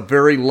 It's a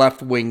very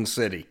left-wing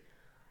city.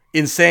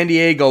 In San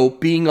Diego,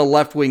 being a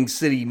left-wing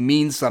city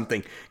means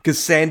something because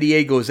San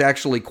Diego is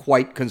actually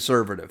quite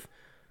conservative.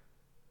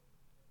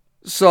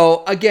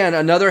 So, again,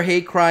 another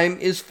hate crime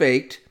is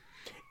faked.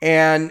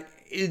 And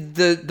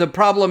the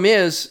problem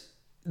is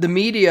the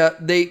media,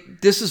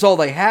 this is all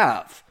they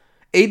have.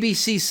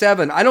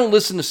 ABC7, I don't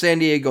listen to San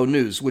Diego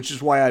news, which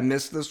is why I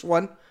missed this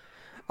one.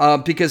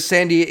 Because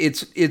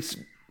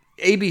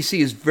ABC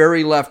is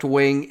very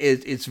left-wing.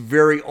 It's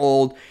very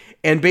old.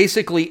 And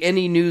basically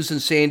any news in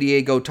San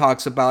Diego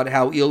talks about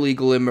how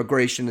illegal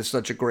immigration is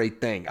such a great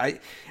thing.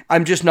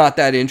 I'm just not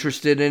that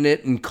interested in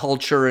it, and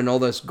culture and all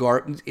this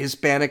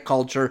Hispanic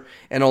culture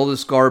and all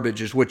this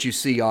garbage is what you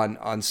see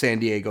on San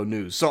Diego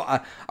news. So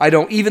I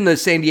don't, even the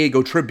San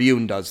Diego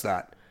Tribune does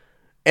that.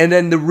 And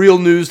then the real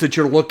news that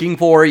you're looking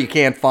for, you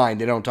can't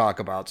find, they don't talk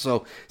about.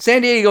 So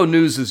San Diego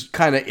news is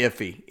kind of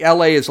iffy.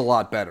 LA is a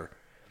lot better.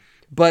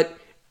 But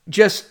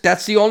just,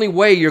 that's the only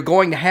way you're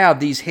going to have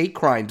these hate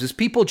crimes, is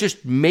people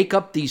just make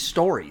up these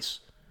stories.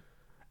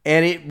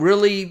 And it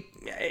really...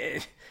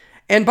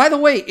 And by the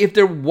way, if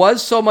there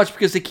was so much,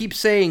 because they keep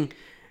saying,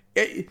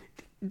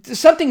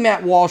 something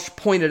Matt Walsh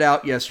pointed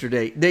out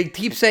yesterday, they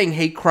keep saying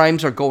hate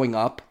crimes are going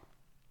up.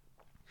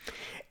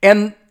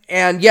 And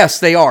yes,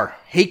 they are.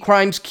 Hate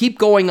crimes keep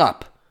going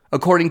up,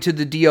 according to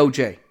the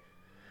DOJ.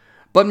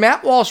 But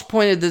Matt Walsh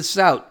pointed this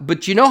out.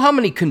 But you know how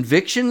many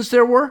convictions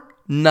there were?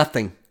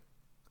 Nothing.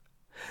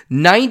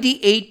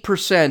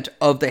 98%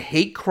 of the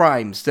hate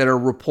crimes that are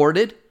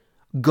reported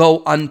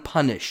go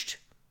unpunished.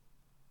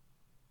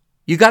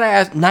 You got to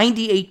ask,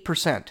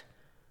 98%.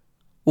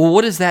 Well,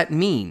 what does that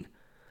mean?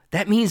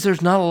 That means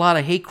there's not a lot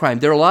of hate crime.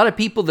 There are a lot of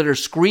people that are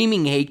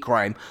screaming hate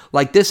crime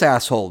like this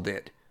asshole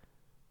did.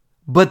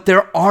 But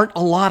there aren't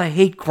a lot of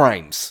hate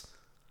crimes.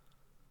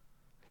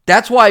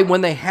 That's why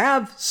when they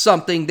have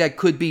something that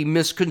could be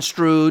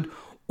misconstrued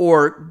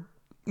or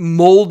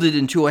molded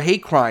into a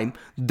hate crime,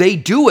 they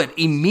do it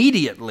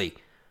immediately.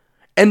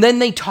 And then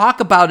they talk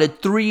about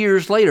it 3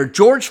 years later.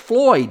 George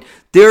Floyd,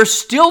 they're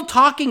still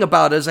talking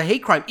about it as a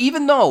hate crime,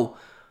 even though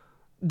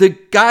the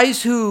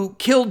guys who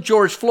killed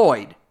George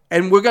Floyd,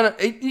 and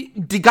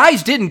the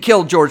guys didn't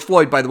kill George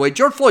Floyd, by the way.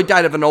 George Floyd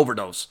died of an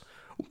overdose.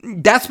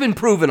 That's been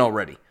proven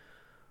already.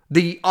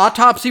 The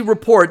autopsy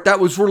report that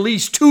was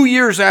released 2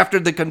 years after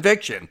the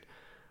conviction,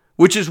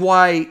 which is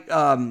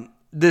why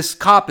this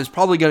cop is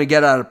probably going to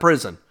get out of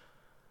prison.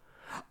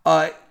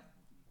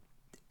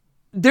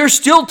 They're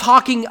still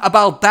talking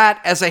about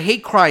that as a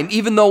hate crime,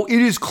 even though it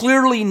is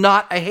clearly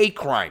not a hate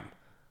crime.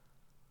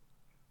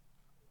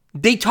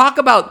 They're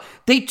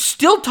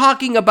still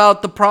talking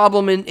about the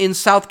problem in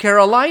South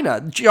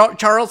Carolina,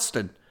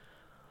 Charleston.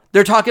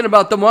 They're talking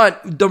about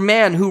the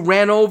man who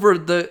ran over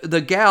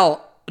the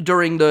gal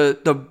during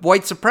the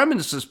white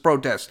supremacist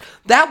protest.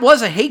 That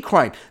was a hate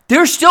crime.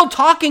 They're still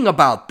talking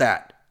about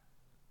that.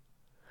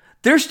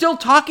 They're still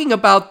talking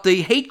about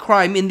the hate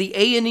crime in the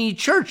A&E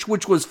church,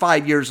 which was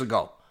 5 years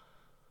ago.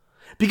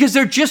 Because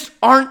there just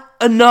aren't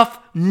enough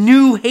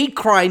new hate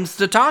crimes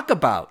to talk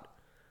about.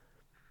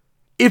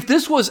 If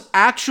this was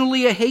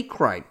actually a hate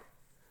crime,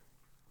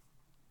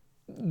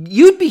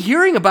 you'd be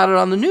hearing about it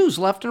on the news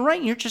left and right,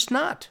 and you're just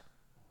not.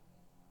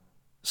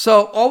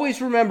 So always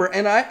remember,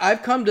 and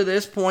I've come to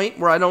this point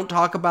where I don't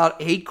talk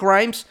about hate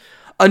crimes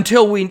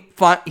until we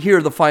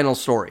hear the final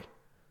story.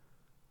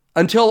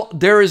 Until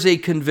there is a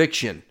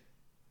conviction.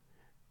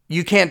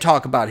 You can't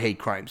talk about hate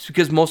crimes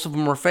because most of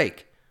them are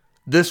fake.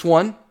 This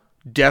one,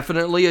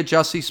 definitely a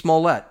Jussie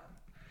Smollett.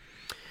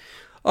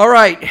 All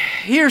right,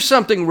 here's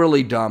something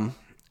really dumb.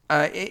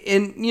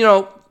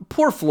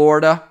 Poor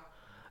Florida.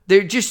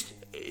 They're just,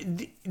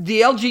 the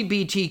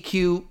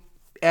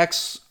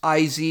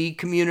LGBTQXIZ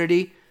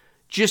community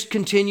just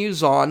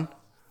continues on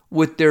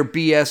with their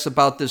BS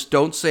about this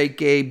Don't Say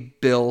Gay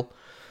bill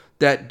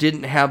that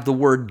didn't have the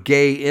word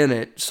gay in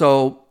it.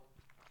 So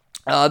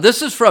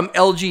this is from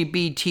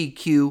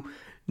LGBTQ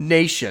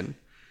Nation.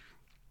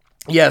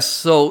 Yes,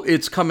 so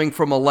it's coming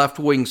from a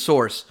left-wing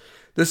source.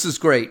 This is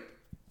great.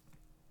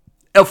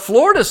 A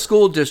Florida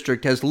school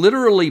district has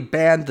literally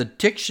banned the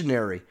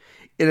dictionary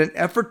in an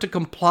effort to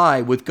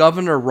comply with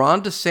Governor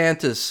Ron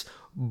DeSantis'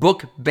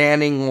 book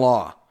banning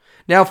law.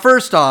 Now,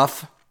 first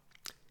off,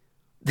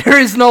 there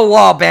is no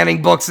law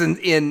banning books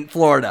in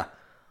Florida.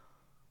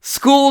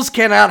 Schools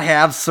cannot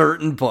have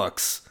certain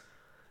books.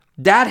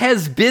 It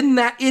has been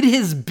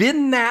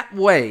that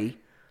way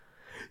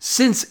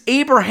since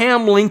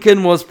Abraham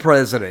Lincoln was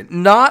president.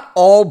 Not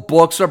all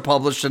books are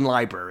published in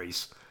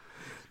libraries.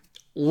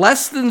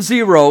 Less Than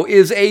Zero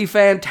is a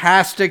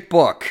fantastic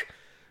book.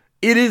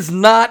 It is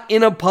not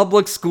in a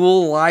public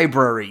school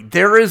library.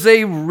 There is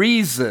a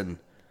reason.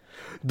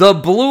 The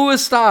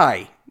Bluest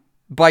Eye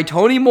by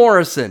Toni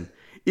Morrison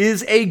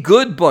is a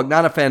good book.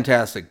 Not a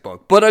fantastic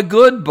book, but a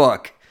good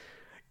book.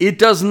 It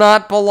does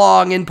not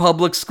belong in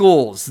public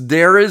schools.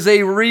 There is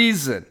a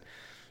reason.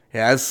 It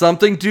has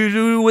something to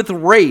do with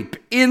rape,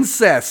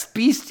 incest,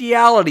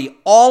 bestiality.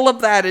 All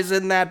of that is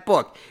in that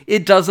book.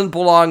 It doesn't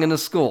belong in a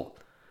school.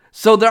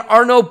 So there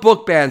are no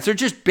book bans. They're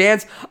just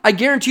bans. I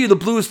guarantee you the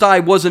Bluest Eye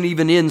wasn't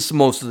even in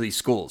most of these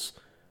schools.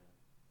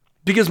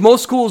 Because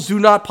most schools do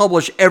not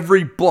publish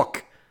every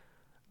book.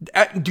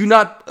 Do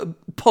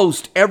not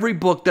post every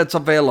book that's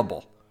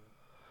available.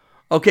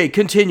 Okay,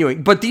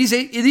 continuing. But these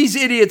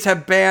idiots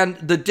have banned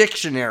the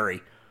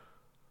dictionary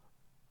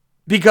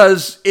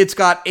because it's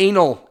got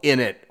anal in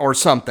it or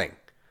something.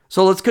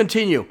 So let's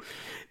continue.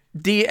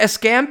 The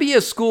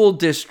Escambia School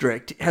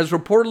District has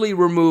reportedly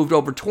removed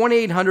over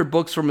 2,800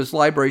 books from its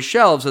library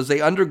shelves as they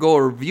undergo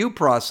a review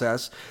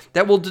process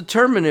that will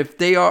determine if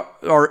they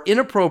are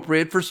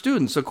inappropriate for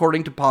students,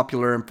 according to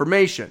popular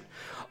information.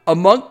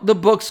 Among the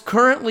books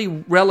currently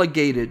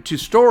relegated to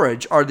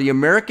storage are the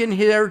American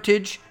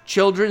Heritage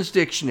Children's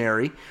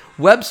Dictionary,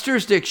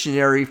 Webster's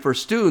Dictionary for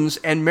Students,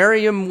 and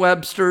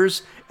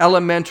Merriam-Webster's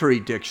Elementary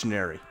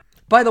Dictionary.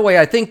 By the way,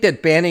 I think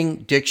that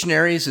banning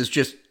dictionaries is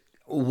just,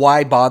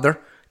 why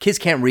bother? Kids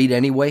can't read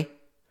anyway.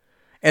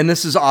 And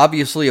this is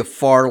obviously a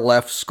far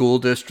left school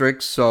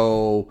district,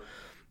 so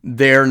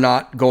they're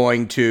not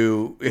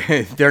teaching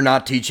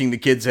the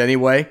kids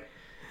anyway.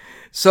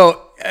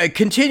 So,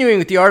 continuing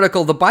with the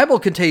article, the Bible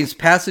contains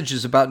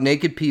passages about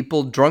naked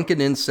people, drunken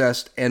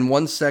incest, and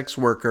one sex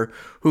worker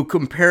who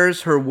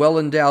compares her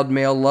well-endowed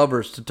male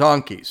lovers to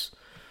donkeys.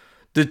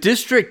 The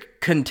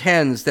district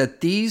contends that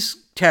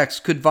these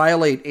texts could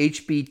violate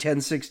HB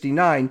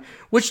 1069,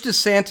 which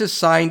DeSantis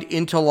signed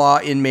into law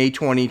in May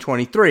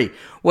 2023.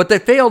 What they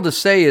failed to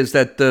say is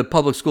that the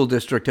public school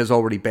district has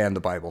already banned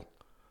the Bible.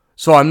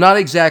 So I'm not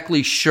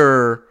exactly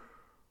sure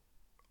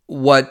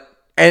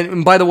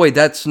and by the way,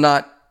 that's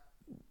not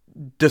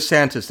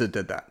DeSantis that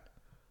did that.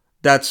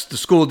 That's the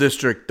school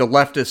district, the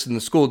leftists in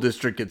the school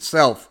district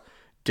itself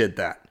did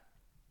that.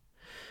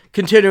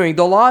 Continuing,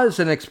 the law is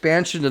an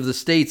expansion of the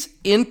state's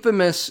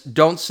infamous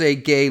Don't Say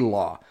Gay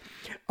law.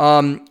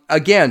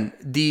 Again,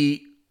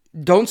 the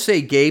Don't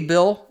Say Gay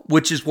bill,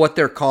 which is what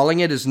they're calling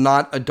it, is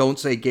not a Don't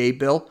Say Gay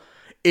bill.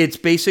 It's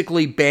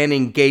basically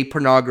banning gay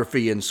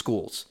pornography in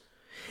schools.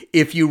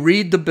 If you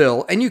read the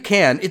bill, and you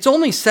can, it's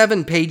only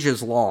 7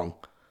 pages long.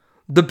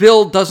 The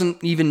bill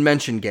doesn't even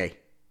mention gay.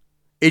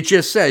 It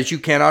just says you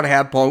cannot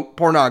have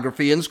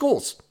pornography in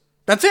schools.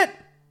 That's it.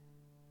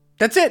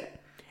 That's it.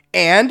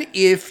 And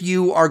if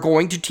you are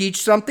going to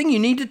teach something, you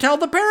need to tell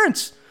the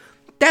parents.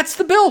 That's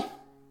the bill.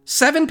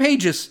 7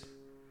 pages.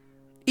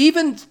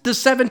 Even the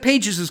 7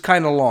 pages is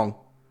kind of long.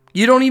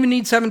 You don't even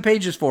need 7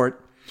 pages for it.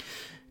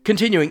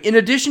 Continuing, in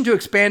addition to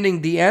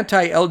expanding the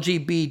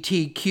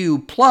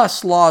anti-LGBTQ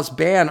plus law's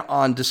ban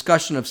on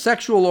discussion of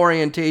sexual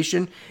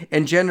orientation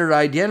and gender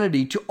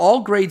identity to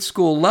all grade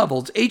school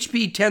levels,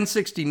 HB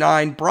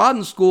 1069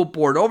 broadened school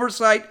board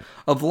oversight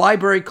of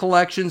library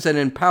collections and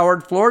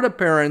empowered Florida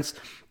parents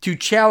to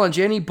challenge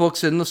any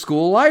books in the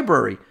school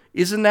library.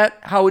 Isn't that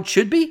how it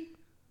should be?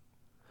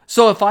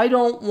 So if I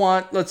don't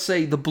want, let's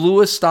say, The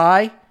Bluest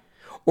Eye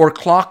or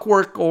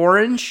Clockwork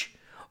Orange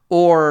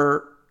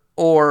or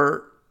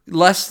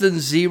Less Than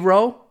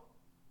Zero,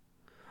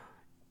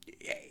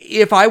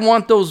 if I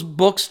want those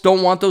books,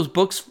 don't want those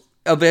books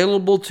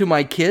available to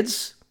my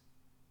kids,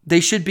 they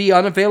should be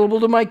unavailable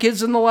to my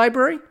kids in the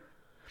library?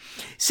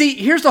 See,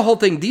 here's the whole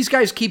thing. These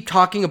guys keep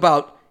talking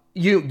about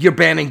you're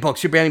banning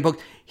books, you're banning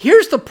books.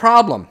 Here's the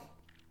problem.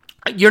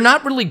 You're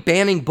not really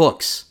banning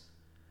books,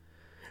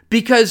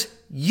 because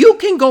you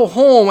can go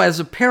home as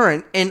a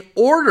parent and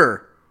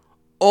order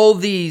all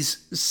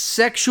these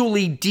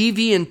sexually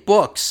deviant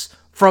books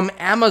from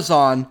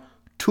Amazon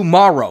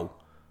tomorrow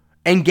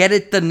and get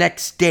it the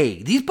next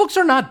day. These books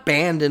are not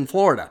banned in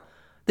Florida.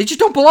 They just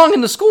don't belong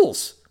in the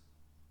schools.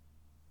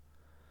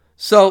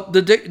 So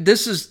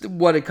this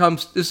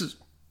is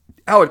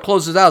how it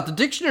closes out. The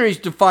dictionaries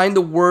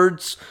define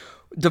words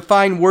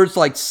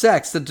like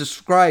sex that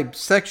describe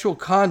sexual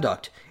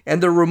conduct,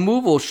 and their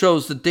removal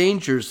shows the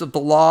dangers of the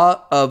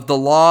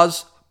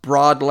law's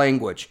broad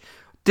language.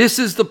 This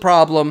is the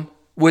problem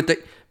with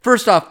it.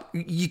 First off,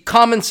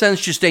 common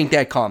sense just ain't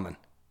that common.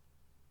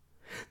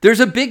 There's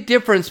a big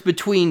difference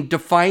between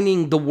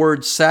defining the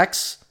word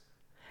sex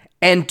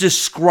and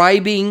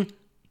describing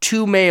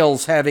two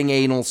males having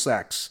anal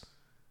sex.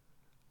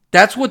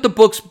 That's what the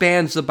book's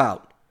ban's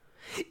about.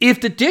 If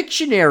the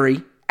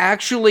dictionary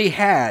actually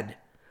had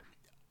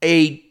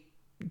a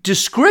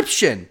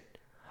description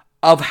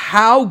of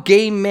how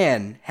gay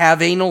men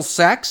have anal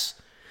sex,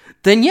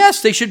 then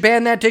yes, they should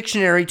ban that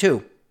dictionary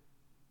too.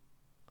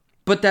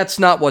 But that's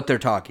not what they're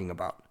talking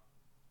about.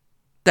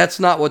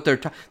 That's not what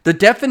the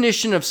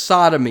definition of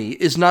sodomy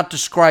is not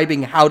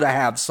describing how to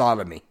have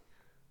sodomy.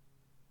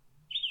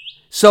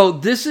 So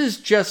this is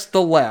just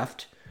the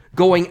left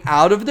going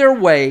out of their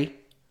way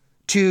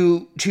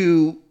to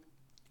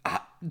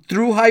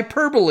through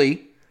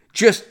hyperbole,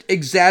 just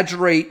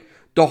exaggerate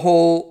the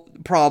whole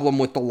problem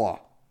with the law.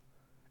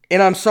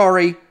 And I'm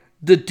sorry,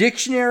 the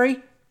dictionary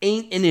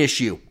ain't an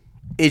issue.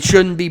 It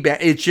shouldn't be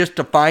banned. It just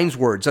defines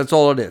words. That's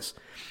all it is.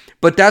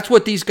 But that's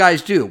what these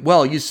guys do.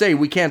 Well, you say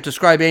we can't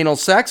describe anal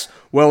sex.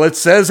 Well, it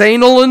says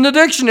anal in the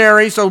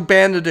dictionary, so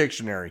ban the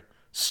dictionary.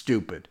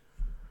 Stupid.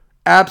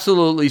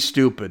 Absolutely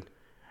stupid.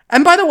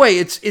 And by the way,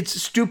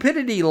 it's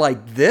stupidity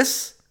like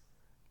this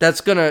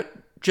that's going to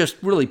just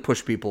really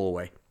push people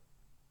away.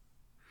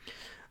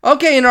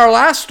 Okay, in our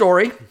last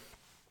story,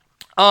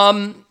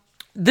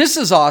 this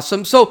is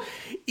awesome. So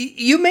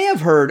you may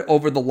have heard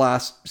over the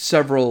last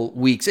several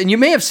weeks, and you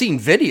may have seen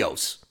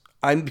videos,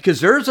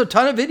 because there's a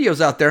ton of videos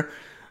out there.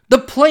 The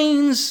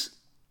planes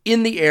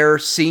in the air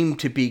seem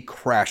to be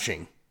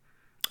crashing.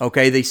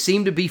 Okay, they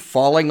seem to be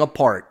falling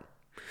apart.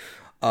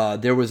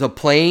 There was a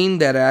plane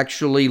that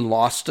actually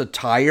lost a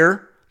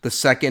tire the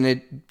second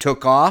it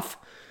took off.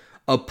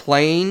 A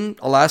plane,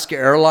 Alaska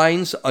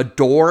Airlines, a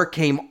door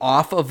came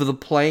off of the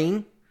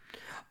plane.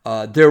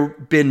 There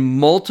have been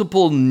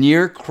multiple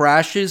near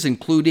crashes,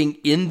 including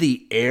in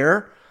the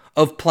air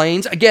of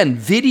planes. Again,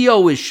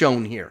 video is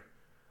shown here.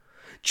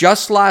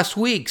 Just last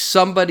week,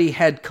 somebody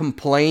had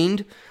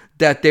complained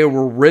that there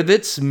were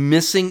rivets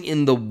missing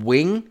in the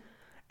wing,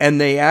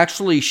 and they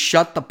actually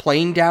shut the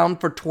plane down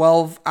for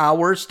 12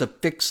 hours to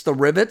fix the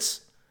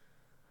rivets.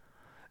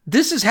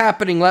 This is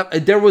happening.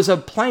 There was a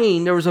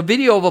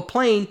video of a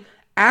plane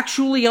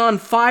actually on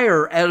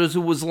fire as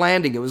it was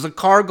landing. It was a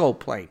cargo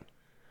plane.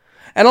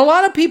 And a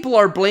lot of people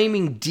are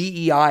blaming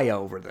DEI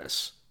over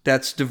this.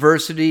 That's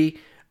diversity,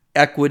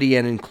 equity,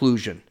 and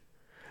inclusion.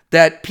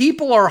 That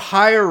people are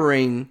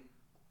hiring,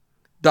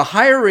 the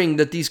hiring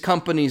that these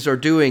companies are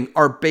doing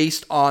are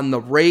based on the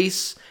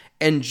race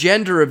and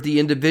gender of the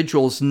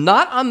individuals,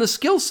 not on the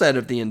skill set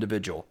of the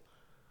individual.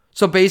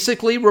 So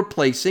basically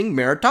replacing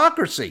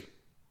meritocracy.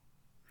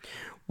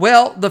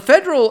 Well, the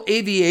Federal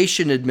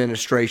Aviation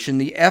Administration,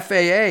 the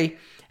FAA,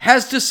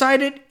 has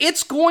decided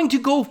it's going to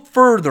go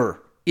further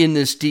in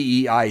this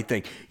DEI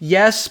thing.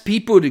 Yes,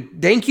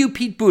 thank you,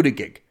 Pete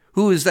Buttigieg,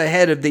 who is the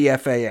head of the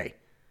FAA.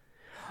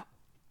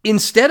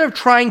 Instead of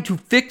trying to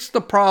fix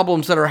the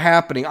problems that are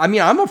happening,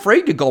 I'm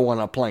afraid to go on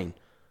a plane.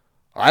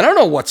 I don't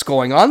know what's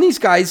going on. These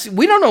guys,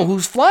 we don't know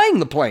who's flying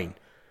the plane.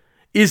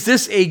 Is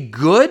this a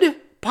good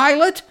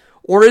pilot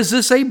or is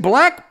this a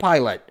black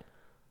pilot?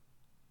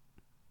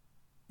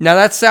 Now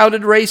that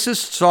sounded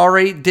racist.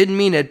 Sorry, didn't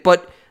mean it.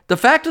 But the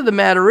fact of the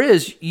matter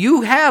is,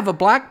 you have a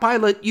black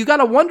pilot. You got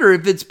to wonder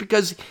if it's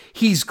because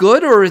he's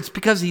good or it's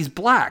because he's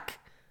black.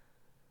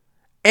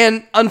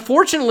 And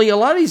unfortunately, a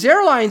lot of these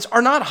airlines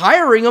are not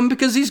hiring him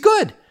because he's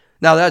good.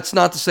 Now, that's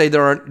not to say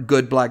there are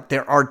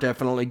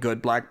definitely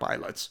good black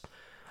pilots.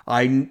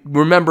 I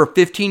remember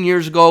 15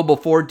 years ago,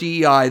 before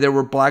DEI, there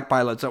were black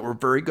pilots that were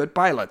very good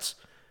pilots.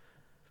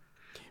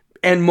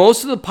 And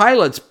most of the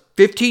pilots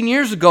 15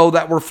 years ago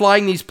that were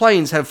flying these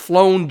planes have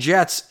flown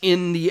jets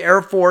in the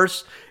Air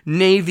Force,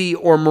 Navy,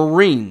 or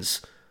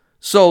Marines.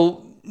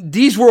 So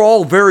these were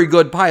all very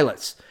good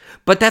pilots.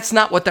 But that's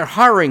not what they're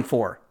hiring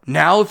for.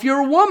 Now, if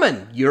you're a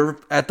woman, you're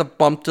at the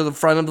bump to the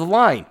front of the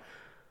line.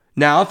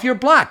 Now, if you're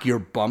black, you're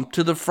bumped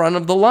to the front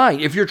of the line.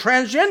 If you're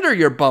transgender,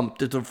 you're bumped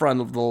to the front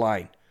of the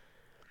line.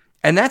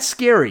 And that's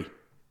scary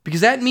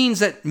because that means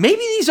that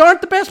maybe these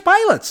aren't the best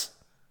pilots.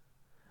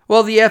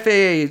 Well, the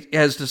FAA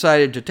has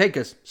decided to take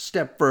a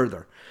step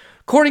further.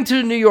 According to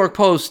the New York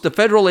Post, the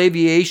Federal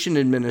Aviation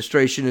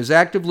Administration is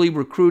actively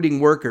recruiting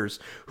workers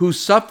who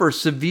suffer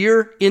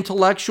severe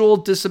intellectual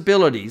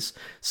disabilities,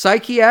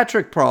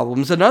 psychiatric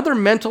problems, and other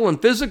mental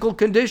and physical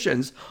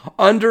conditions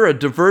under a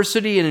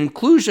diversity and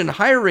inclusion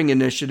hiring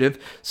initiative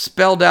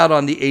spelled out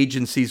on the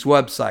agency's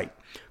website.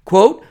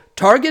 Quote,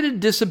 targeted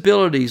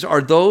disabilities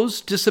are those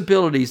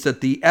disabilities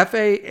that the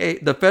FAA,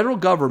 the federal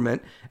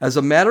government, as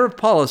a matter of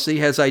policy,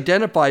 has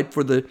identified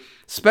for the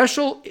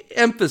special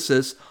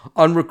emphasis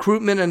on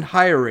recruitment and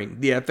hiring,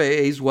 the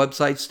FAA's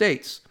website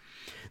states.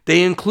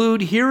 They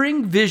include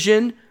hearing,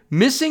 vision,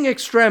 missing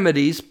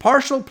extremities,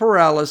 partial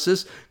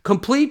paralysis,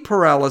 complete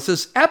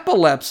paralysis,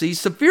 epilepsy,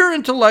 severe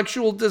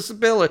intellectual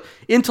disability,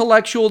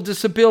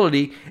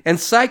 and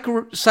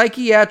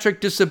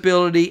psychiatric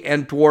disability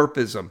and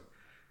dwarfism.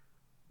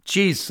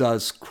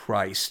 Jesus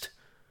Christ.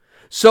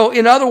 So,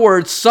 in other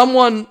words,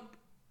 someone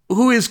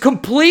who is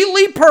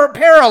completely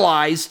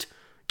paralyzed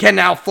can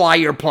now fly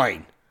your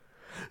plane.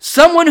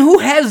 Someone who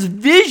has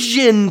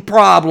vision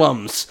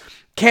problems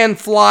can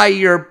fly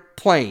your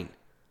plane.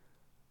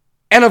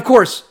 And of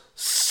course,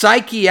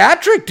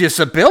 psychiatric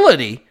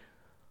disability.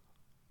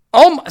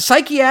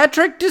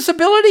 Psychiatric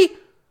disability?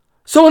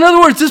 So in other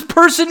words, this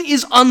person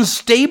is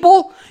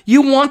unstable?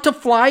 You want to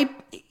fly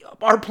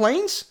our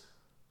planes?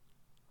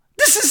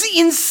 This is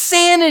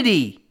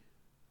insanity.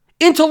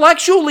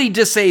 Intellectually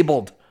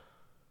disabled.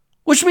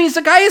 Which means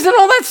the guy isn't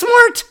all that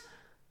smart.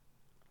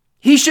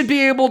 He should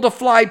be able to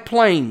fly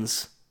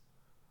planes.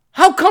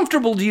 How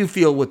comfortable do you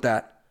feel with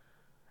that?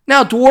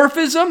 Now,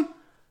 dwarfism?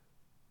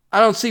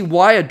 I don't see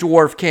why a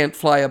dwarf can't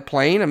fly a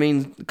plane. I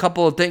mean, a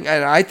couple of things,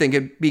 and I think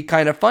it'd be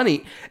kind of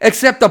funny.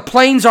 Except the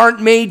planes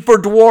aren't made for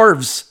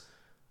dwarves.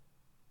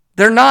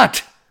 They're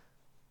not.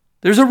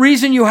 There's a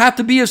reason you have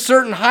to be a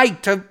certain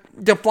height to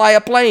fly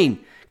a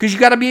plane. Because you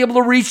got to be able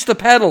to reach the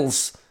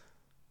pedals.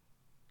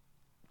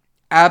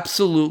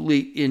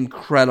 Absolutely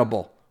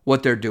incredible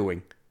what they're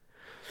doing.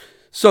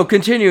 So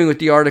continuing with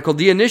the article,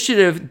 the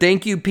initiative,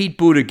 thank you Pete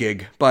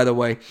Buttigieg, by the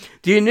way.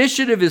 The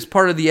initiative is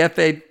part of the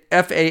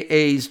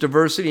FAA's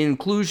diversity and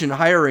inclusion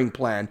hiring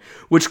plan,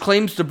 which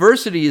claims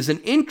diversity is an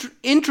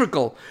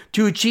integral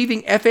to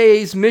achieving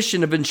FAA's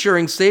mission of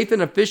ensuring safe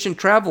and efficient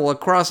travel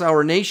across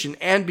our nation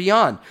and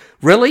beyond.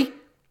 Really?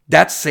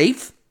 That's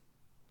safe?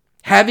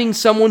 Having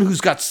someone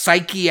who's got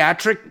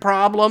psychiatric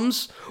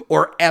problems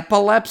or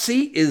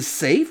epilepsy is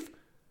safe?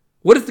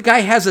 What if the guy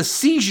has a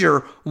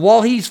seizure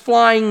while he's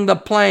flying the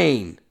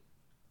plane?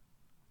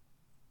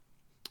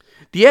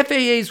 The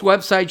FAA's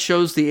website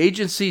shows the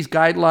agency's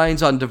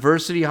guidelines on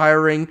diversity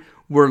hiring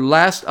were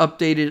last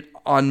updated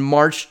on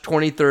March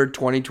 23,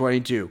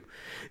 2022.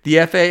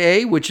 The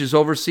FAA, which is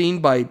overseen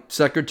by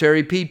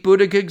Secretary Pete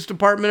Buttigieg's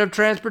Department of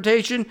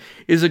Transportation,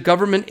 is a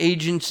government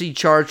agency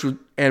charged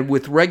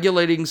with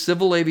regulating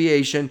civil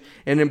aviation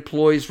and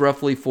employs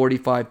roughly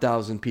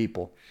 45,000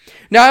 people.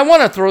 Now, I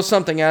want to throw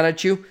something out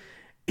at you.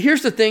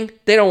 Here's the thing.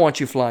 They don't want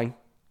you flying.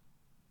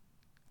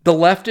 The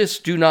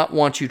leftists do not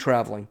want you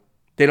traveling.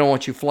 They don't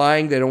want you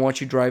flying. They don't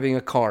want you driving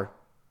a car.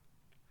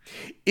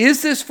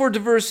 Is this for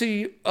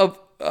diversity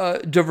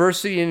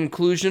and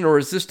inclusion, or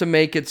is this to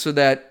make it so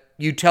that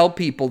you tell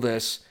people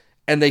this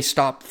and they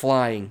stop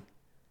flying?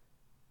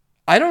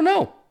 I don't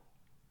know.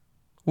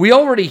 We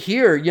already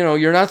hear,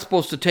 you're not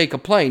supposed to take a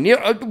plane.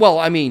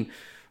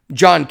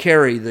 John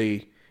Kerry,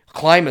 the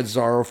climate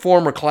czar, or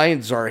former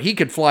climate czar, he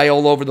could fly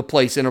all over the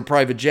place in a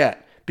private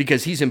jet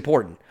because he's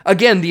important.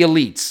 Again, the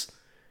elites.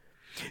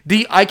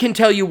 I can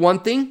tell you one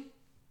thing.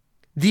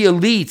 The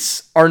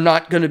elites are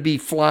not going to be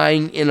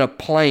flying in a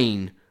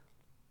plane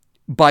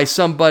by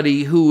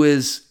somebody who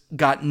has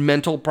got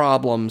mental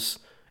problems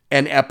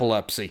and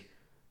epilepsy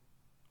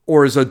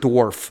or is a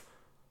dwarf.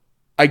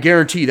 I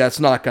guarantee that's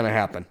not going to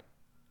happen.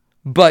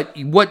 But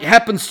what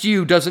happens to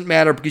you doesn't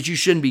matter because you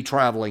shouldn't be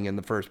traveling in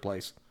the first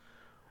place.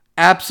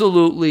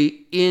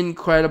 Absolutely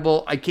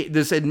incredible.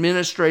 This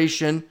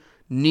administration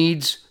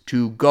needs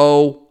to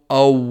go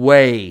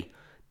away.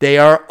 They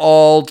are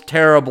all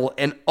terrible,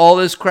 and all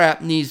this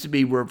crap needs to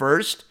be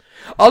reversed.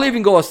 I'll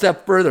even go a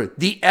step further.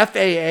 The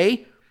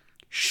FAA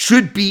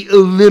should be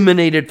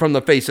eliminated from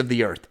the face of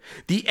the earth.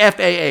 The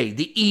FAA,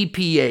 the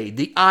EPA,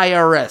 the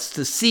IRS,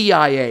 the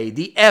CIA,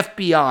 the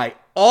FBI,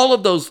 all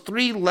of those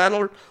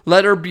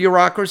three-letter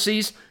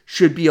bureaucracies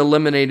should be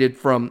eliminated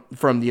from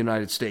the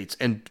United States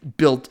and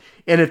built.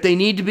 And if they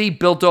need to be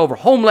built over,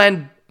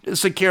 Homeland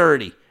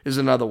Security is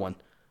another one.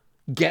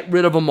 Get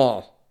rid of them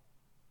all.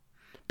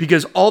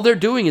 Because all they're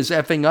doing is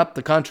effing up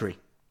the country.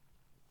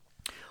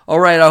 All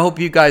right, I hope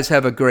you guys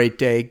have a great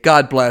day.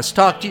 God bless.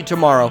 Talk to you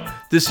tomorrow.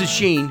 This is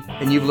Sheen,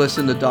 and you've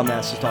listened to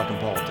Dumbasses Talking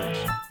Politics.